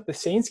bring up the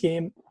Saints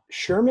game,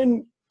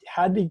 Sherman –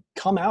 had to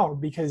come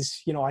out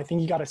because, I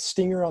think he got a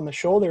stinger on the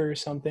shoulder or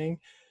something.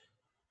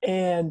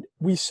 And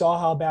we saw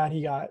how bad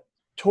he got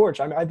torched.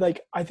 I mean,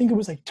 I think it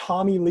was like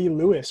Tommy Lee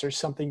Lewis or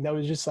something that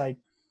was just like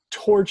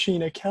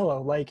torching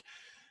Akello. Like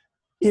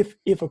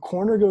if a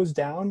corner goes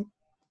down,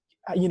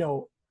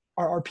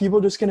 are people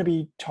just going to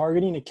be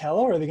targeting Akello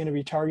or are they going to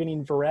be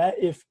targeting Verrett?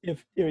 If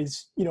it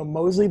was,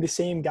 Mosley, the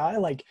same guy,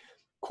 like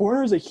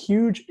corner is a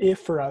huge if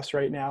for us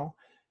right now.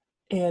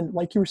 And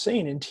like you were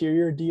saying,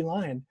 interior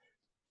D-line.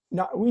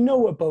 We know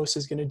what Bosa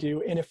is going to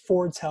do, and if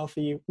Ford's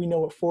healthy, we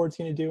know what Ford's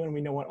going to do, and we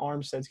know what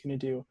Armstead's going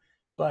to do.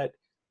 But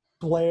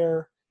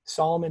Blair,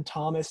 Solomon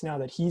Thomas, now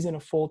that he's in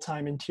a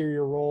full-time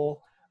interior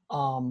role,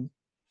 I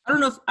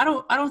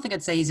don't think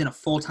I'd say he's in a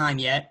full-time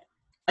yet.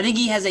 I think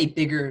he has a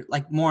bigger,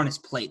 more on his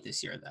plate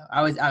this year, though.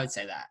 I would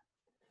say that.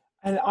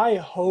 And I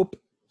hope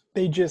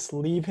they just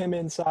leave him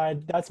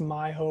inside. That's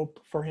my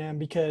hope for him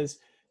because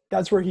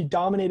that's where he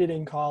dominated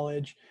in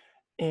college,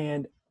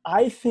 and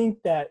I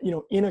think that,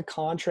 in a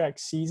contract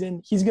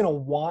season, he's going to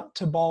want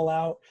to ball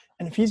out.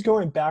 And if he's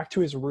going back to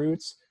his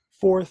roots,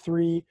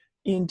 4-3,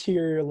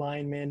 interior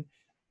lineman,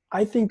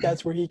 I think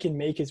that's where he can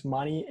make his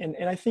money. And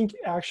I think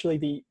actually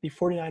the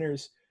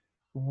 49ers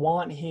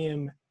want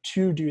him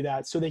to do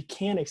that so they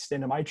can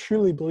extend him. I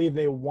truly believe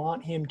they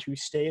want him to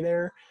stay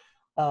there,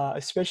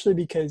 especially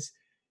because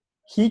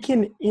he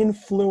can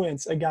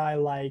influence a guy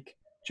like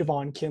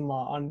Javon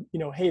Kinlaw on,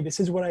 hey, this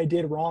is what I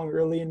did wrong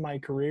early in my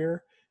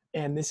career,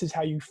 and this is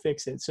how you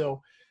fix it.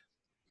 So,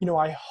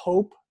 I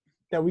hope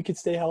that we could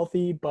stay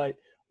healthy, but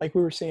like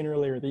we were saying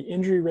earlier, the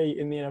injury rate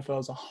in the NFL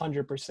is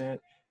 100%,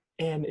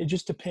 and it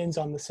just depends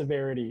on the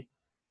severity.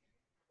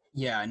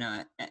 Yeah,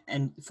 no,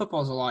 and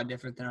football is a lot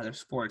different than other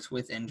sports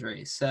with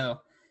injuries. So,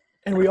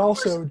 And we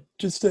also,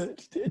 just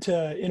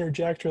to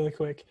interject really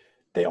quick,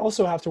 they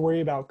also have to worry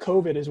about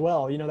COVID as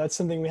well. That's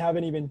something we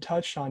haven't even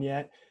touched on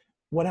yet.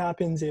 What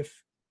happens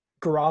if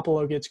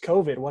Garoppolo gets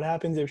COVID? What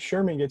happens if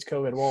Sherman gets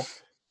COVID? Well,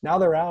 now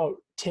they're out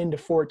 10 to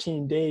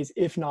 14 days,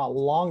 if not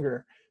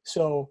longer.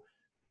 So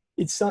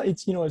it's a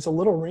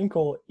little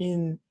wrinkle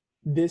in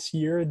this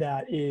year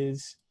that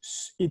is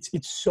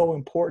it's so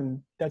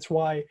important. That's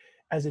why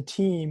as a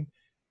team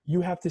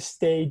you have to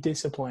stay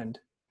disciplined.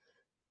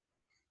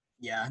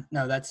 yeah,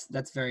 no, that's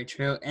very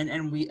true.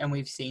 And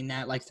we've seen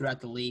that like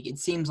throughout the league. It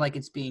seems like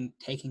it's being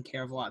taken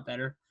care of a lot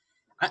better.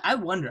 I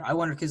wonder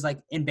because like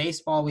in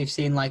baseball we've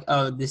seen like,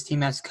 oh, this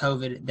team has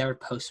COVID, they're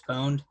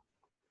postponed.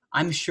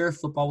 I'm sure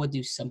football would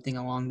do something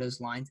along those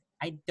lines.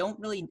 I don't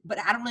really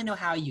know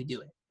how you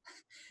do it.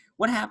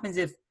 What happens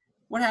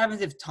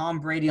if Tom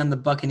Brady on the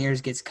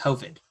Buccaneers gets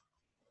COVID?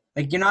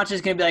 Like, you're not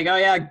just gonna be like, oh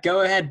yeah,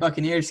 go ahead,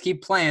 Buccaneers,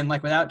 keep playing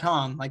like without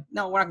Tom. Like,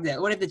 no, we're not gonna do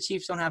that. What if the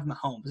Chiefs don't have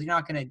Mahomes? You're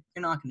not gonna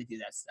do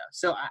that stuff.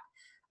 So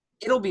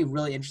it'll be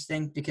really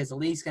interesting because the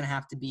league's gonna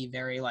have to be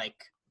very like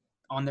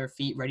on their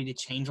feet, ready to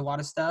change a lot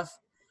of stuff,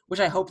 which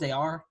I hope they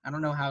are. I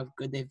don't know how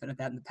good they've been at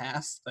that in the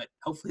past, but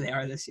hopefully they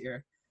are this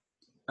year.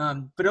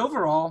 But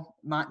overall,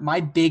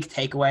 my big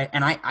takeaway,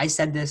 and I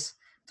said this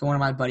to one of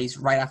my buddies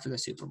right after the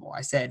Super Bowl.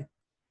 I said,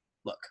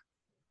 look,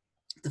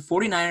 the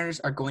 49ers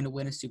are going to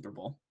win a Super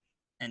Bowl.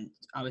 And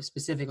I was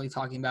specifically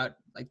talking about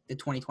like the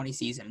 2020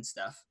 season and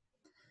stuff.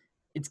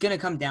 It's going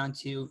to come down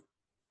to,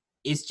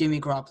 is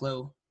Jimmy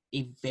Garoppolo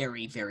a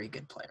very, very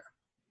good player?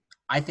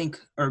 I think,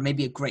 or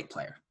maybe a great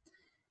player.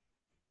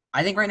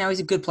 I think right now he's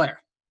a good player.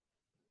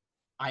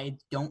 I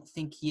don't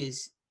think he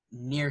is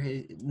near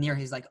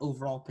his like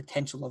overall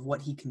potential of what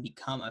he can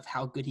become, of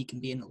how good he can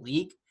be in the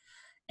league.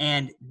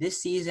 And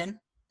this season,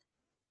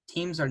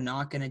 teams are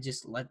not going to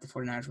just let the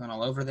 49ers run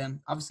all over them.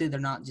 Obviously, they're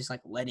not just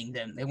like letting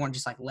them. They weren't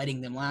just like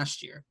letting them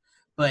last year.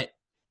 But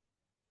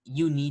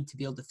you need to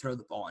be able to throw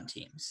the ball on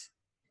teams.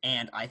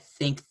 And I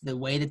think the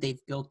way that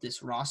they've built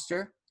this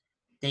roster,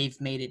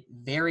 they've made it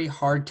very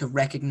hard to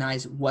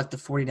recognize what the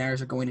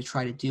 49ers are going to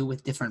try to do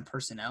with different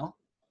personnel.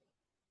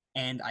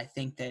 And I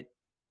think that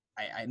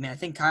I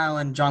think Kyle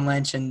and John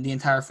Lynch and the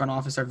entire front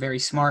office are very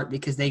smart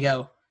because they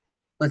go,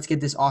 let's get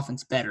this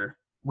offense better.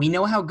 We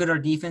know how good our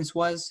defense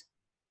was,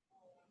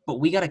 but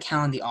we got to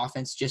count on the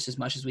offense just as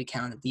much as we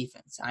count on the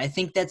defense. I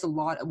think that's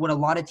what a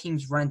lot of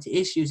teams run into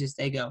issues is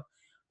they go,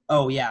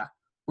 oh, yeah,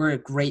 we're a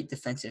great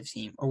defensive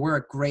team or we're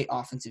a great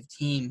offensive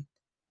team.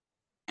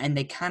 And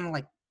they kind of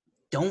like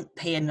don't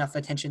pay enough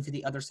attention to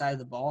the other side of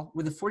the ball,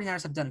 where the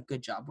 49ers have done a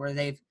good job, where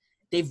they've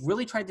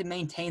really tried to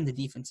maintain the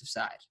defensive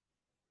side.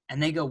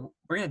 And they go,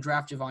 we're going to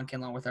draft Javon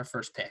Kinlaw with our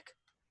first pick.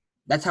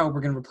 That's how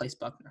we're going to replace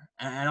Buckner.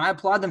 And I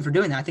applaud them for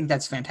doing that. I think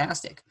that's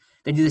fantastic.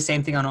 They do the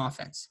same thing on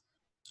offense.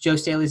 Joe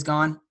Staley's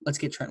gone. Let's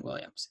get Trent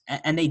Williams.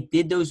 And they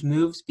did those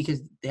moves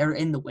because they're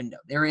in the window.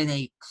 They're in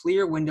a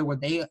clear window where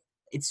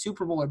it's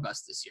Super Bowl or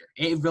bust this year.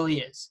 It really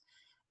is.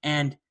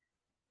 And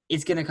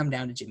it's going to come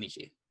down to Jimmy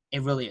G.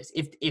 It really is.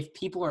 If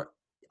people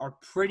are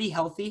pretty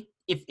healthy,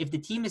 if the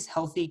team is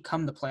healthy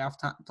come the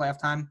playoff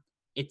time,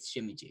 it's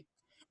Jimmy G.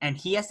 And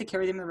he has to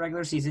carry them in the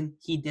regular season.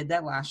 He did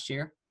that last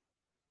year.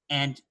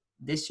 And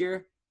this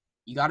year,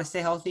 you got to stay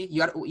healthy.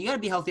 You got to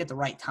be healthy at the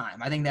right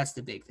time. I think that's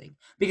the big thing.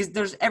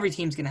 Because every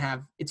team's going to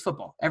have – it's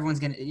football.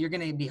 You're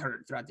going to be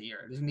hurt throughout the year.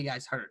 There's going to be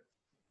guys hurt.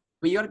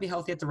 But you got to be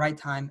healthy at the right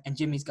time, and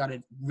Jimmy's got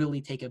to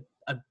really take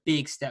a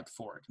big step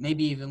forward,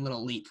 maybe even a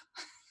little leap.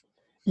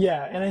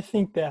 Yeah, and I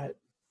think that,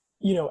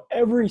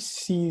 every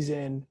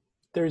season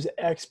there's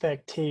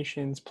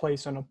expectations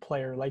placed on a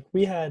player. Like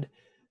we had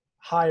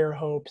higher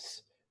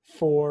hopes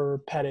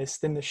for Pettis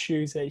than the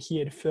shoes that he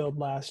had filled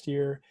last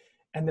year.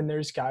 And then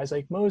there's guys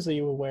like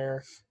Mosley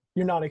where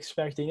you're not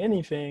expecting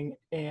anything,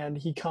 and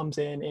he comes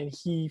in and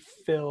he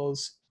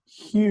fills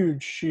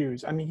huge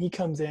shoes. I mean, he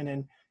comes in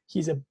and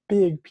he's a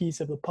big piece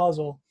of the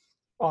puzzle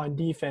on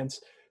defense.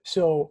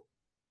 So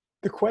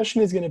the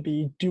question is going to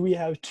be, do we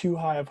have too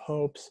high of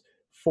hopes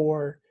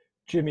for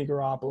Jimmy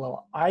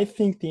Garoppolo? I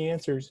think the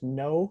answer is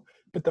no.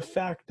 But the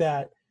fact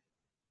that,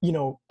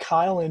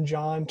 Kyle and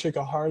John took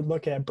a hard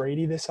look at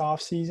Brady this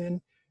offseason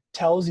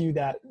tells you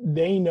that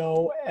they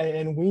know,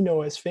 and we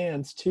know as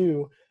fans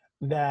too,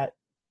 that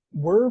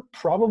we're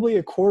probably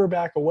a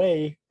quarterback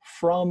away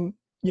from,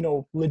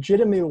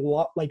 legitimately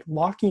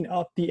locking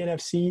up the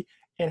NFC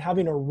and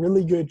having a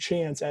really good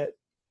chance at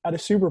a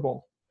Super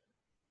Bowl.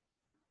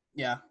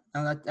 Yeah,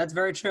 No, that's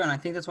very true, and I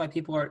think that's why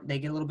they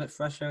get a little bit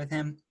frustrated with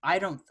him.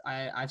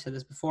 I've said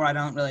this before. I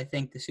don't really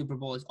think the Super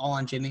Bowl is all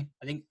on Jimmy.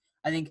 I think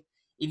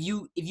if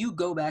you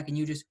go back and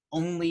you just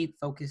only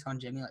focus on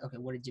Jimmy, like, okay,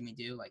 what did Jimmy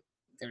do? Like,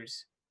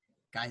 there's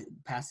guys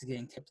passes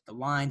getting tipped at the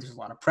line. There's a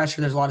lot of pressure.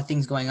 There's a lot of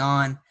things going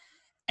on,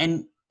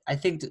 and I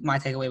think my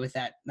takeaway with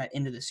that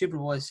into the Super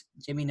Bowl is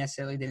Jimmy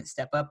necessarily didn't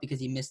step up because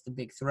he missed the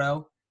big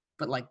throw,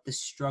 but like the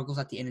struggles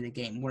at the end of the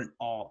game weren't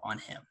all on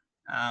him.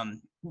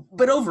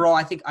 But overall,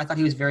 I thought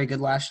he was very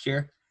good last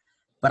year,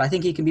 but I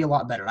think he can be a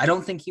lot better. I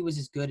don't think he was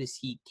as good as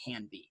he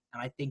can be,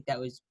 and I think that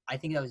was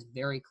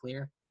very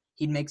clear.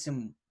 He'd make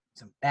some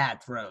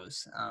bad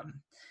throws,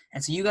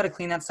 and so you got to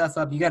clean that stuff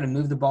up. You got to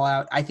move the ball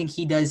out. I think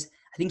he does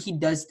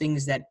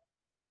things that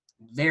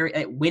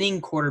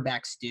winning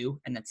quarterbacks do,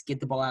 and that's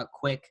get the ball out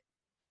quick,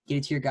 get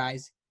it to your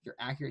guys. You're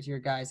accurate to your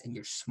guys, and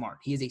you're smart.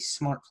 He is a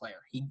smart player.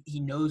 He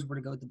knows where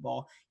to go with the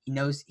ball. He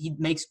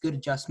makes good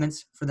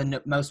adjustments for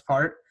the most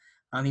part.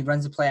 He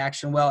runs the play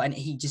action well, and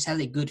he just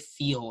has a good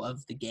feel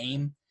of the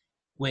game,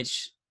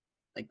 which,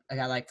 like a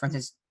guy like, for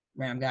instance,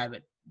 random guy,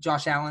 but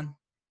Josh Allen.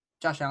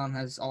 Josh Allen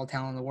has all the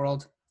talent in the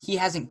world. He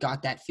hasn't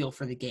got that feel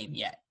for the game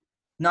yet.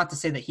 Not to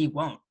say that he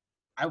won't.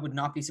 I would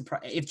not be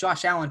surprised if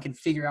Josh Allen can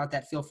figure out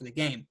that feel for the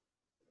game.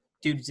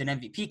 Dude's an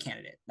MVP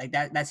candidate. Like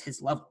that's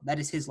his level. That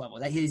is his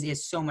level. He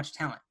has so much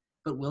talent.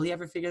 But will he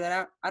ever figure that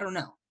out? I don't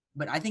know.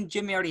 But I think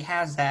Jimmy already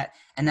has that,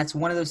 and that's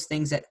one of those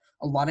things that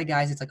a lot of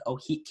guys, it's like, oh,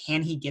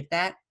 can he get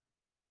that?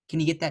 Can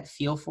he get that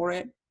feel for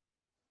it?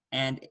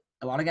 And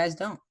a lot of guys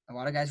don't. A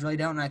lot of guys really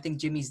don't. And I think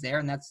Jimmy's there,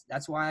 and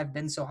that's why I've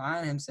been so high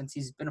on him since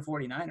he's been a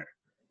 49er.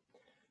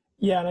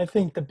 Yeah, and I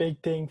think the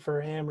big thing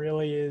for him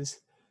really is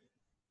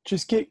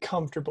just get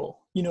comfortable.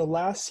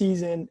 Last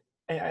season,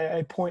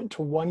 I point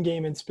to one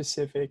game in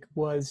specific,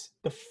 was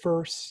the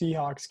first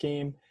Seahawks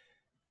game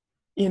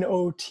in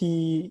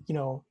OT,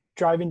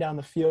 driving down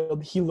the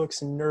field. He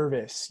looks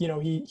nervous.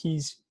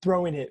 He's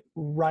throwing it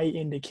right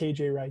into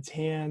KJ Wright's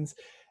hands.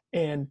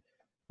 And,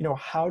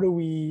 how do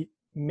we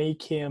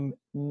make him,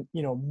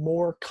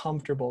 more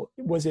comfortable?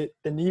 Was it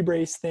the knee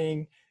brace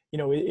thing?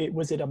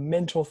 Was it a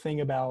mental thing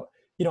about,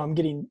 I'm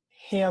getting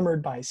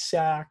hammered by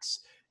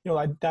sacks?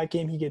 That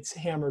game he gets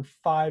hammered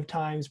 5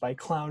 times by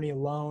Clowney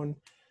alone.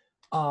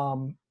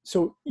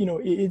 So,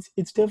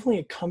 it's definitely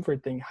a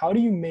comfort thing. How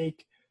do you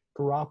make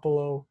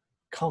Garoppolo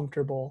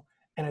comfortable?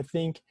 And I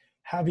think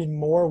having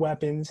more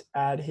weapons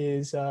at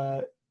his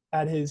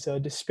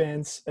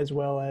dispense, as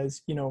well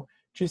as,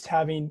 just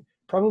having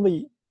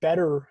probably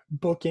better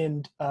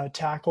bookend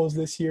tackles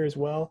this year as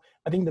well,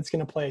 I think that's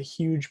going to play a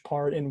huge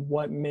part in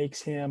what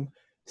makes him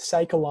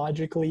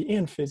psychologically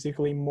and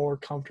physically more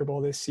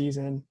comfortable this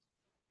season.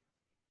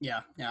 Yeah.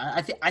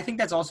 I think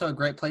that's also a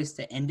great place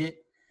to end it.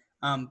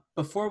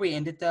 Before we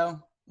end it, though,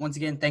 once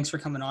again, thanks for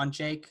coming on,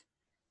 Jake.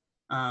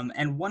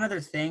 And one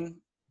other thing,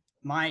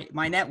 my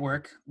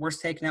network,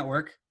 Worst Take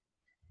Network,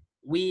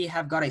 we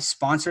have got a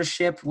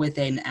sponsorship with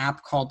an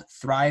app called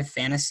Thrive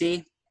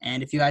Fantasy.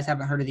 And if you guys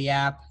haven't heard of the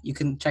app, you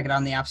can check it out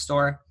in the App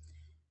Store.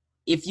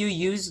 If you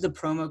use the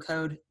promo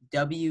code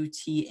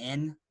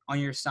WTN on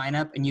your sign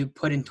up and you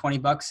put in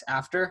 $20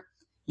 after,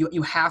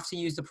 you have to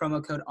use the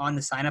promo code on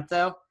the sign up,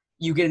 though.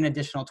 You get an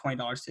additional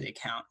 $20 to the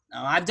account.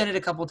 I've done it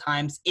a couple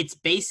times. It's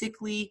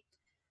basically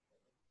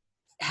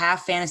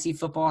half fantasy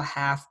football,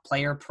 half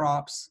player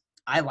props.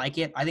 I like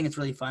it. I think it's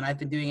really fun. I've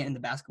been doing it in the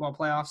basketball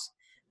playoffs,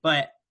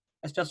 but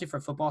especially for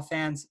football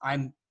fans,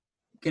 I'm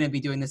going to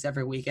be doing this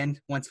every weekend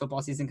once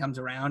football season comes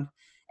around.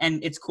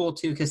 And it's cool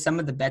too, because some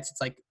of the bets,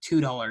 it's like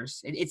 $2.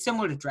 It's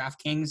similar to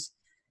DraftKings,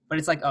 but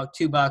it's like,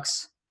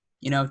 $2,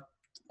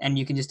 and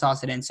you can just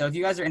toss it in. So if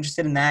you guys are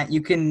interested in that,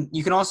 you can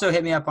also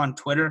hit me up on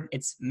Twitter.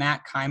 It's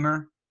Matt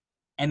Keimer,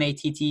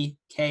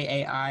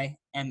 MattKaimer,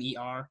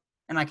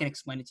 and I can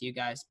explain it to you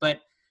guys.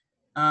 But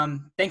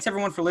thanks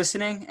everyone for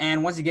listening.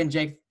 And once again,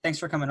 Jake, thanks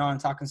for coming on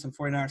and talking some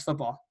 49ers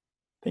football.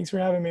 Thanks for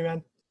having me,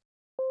 man.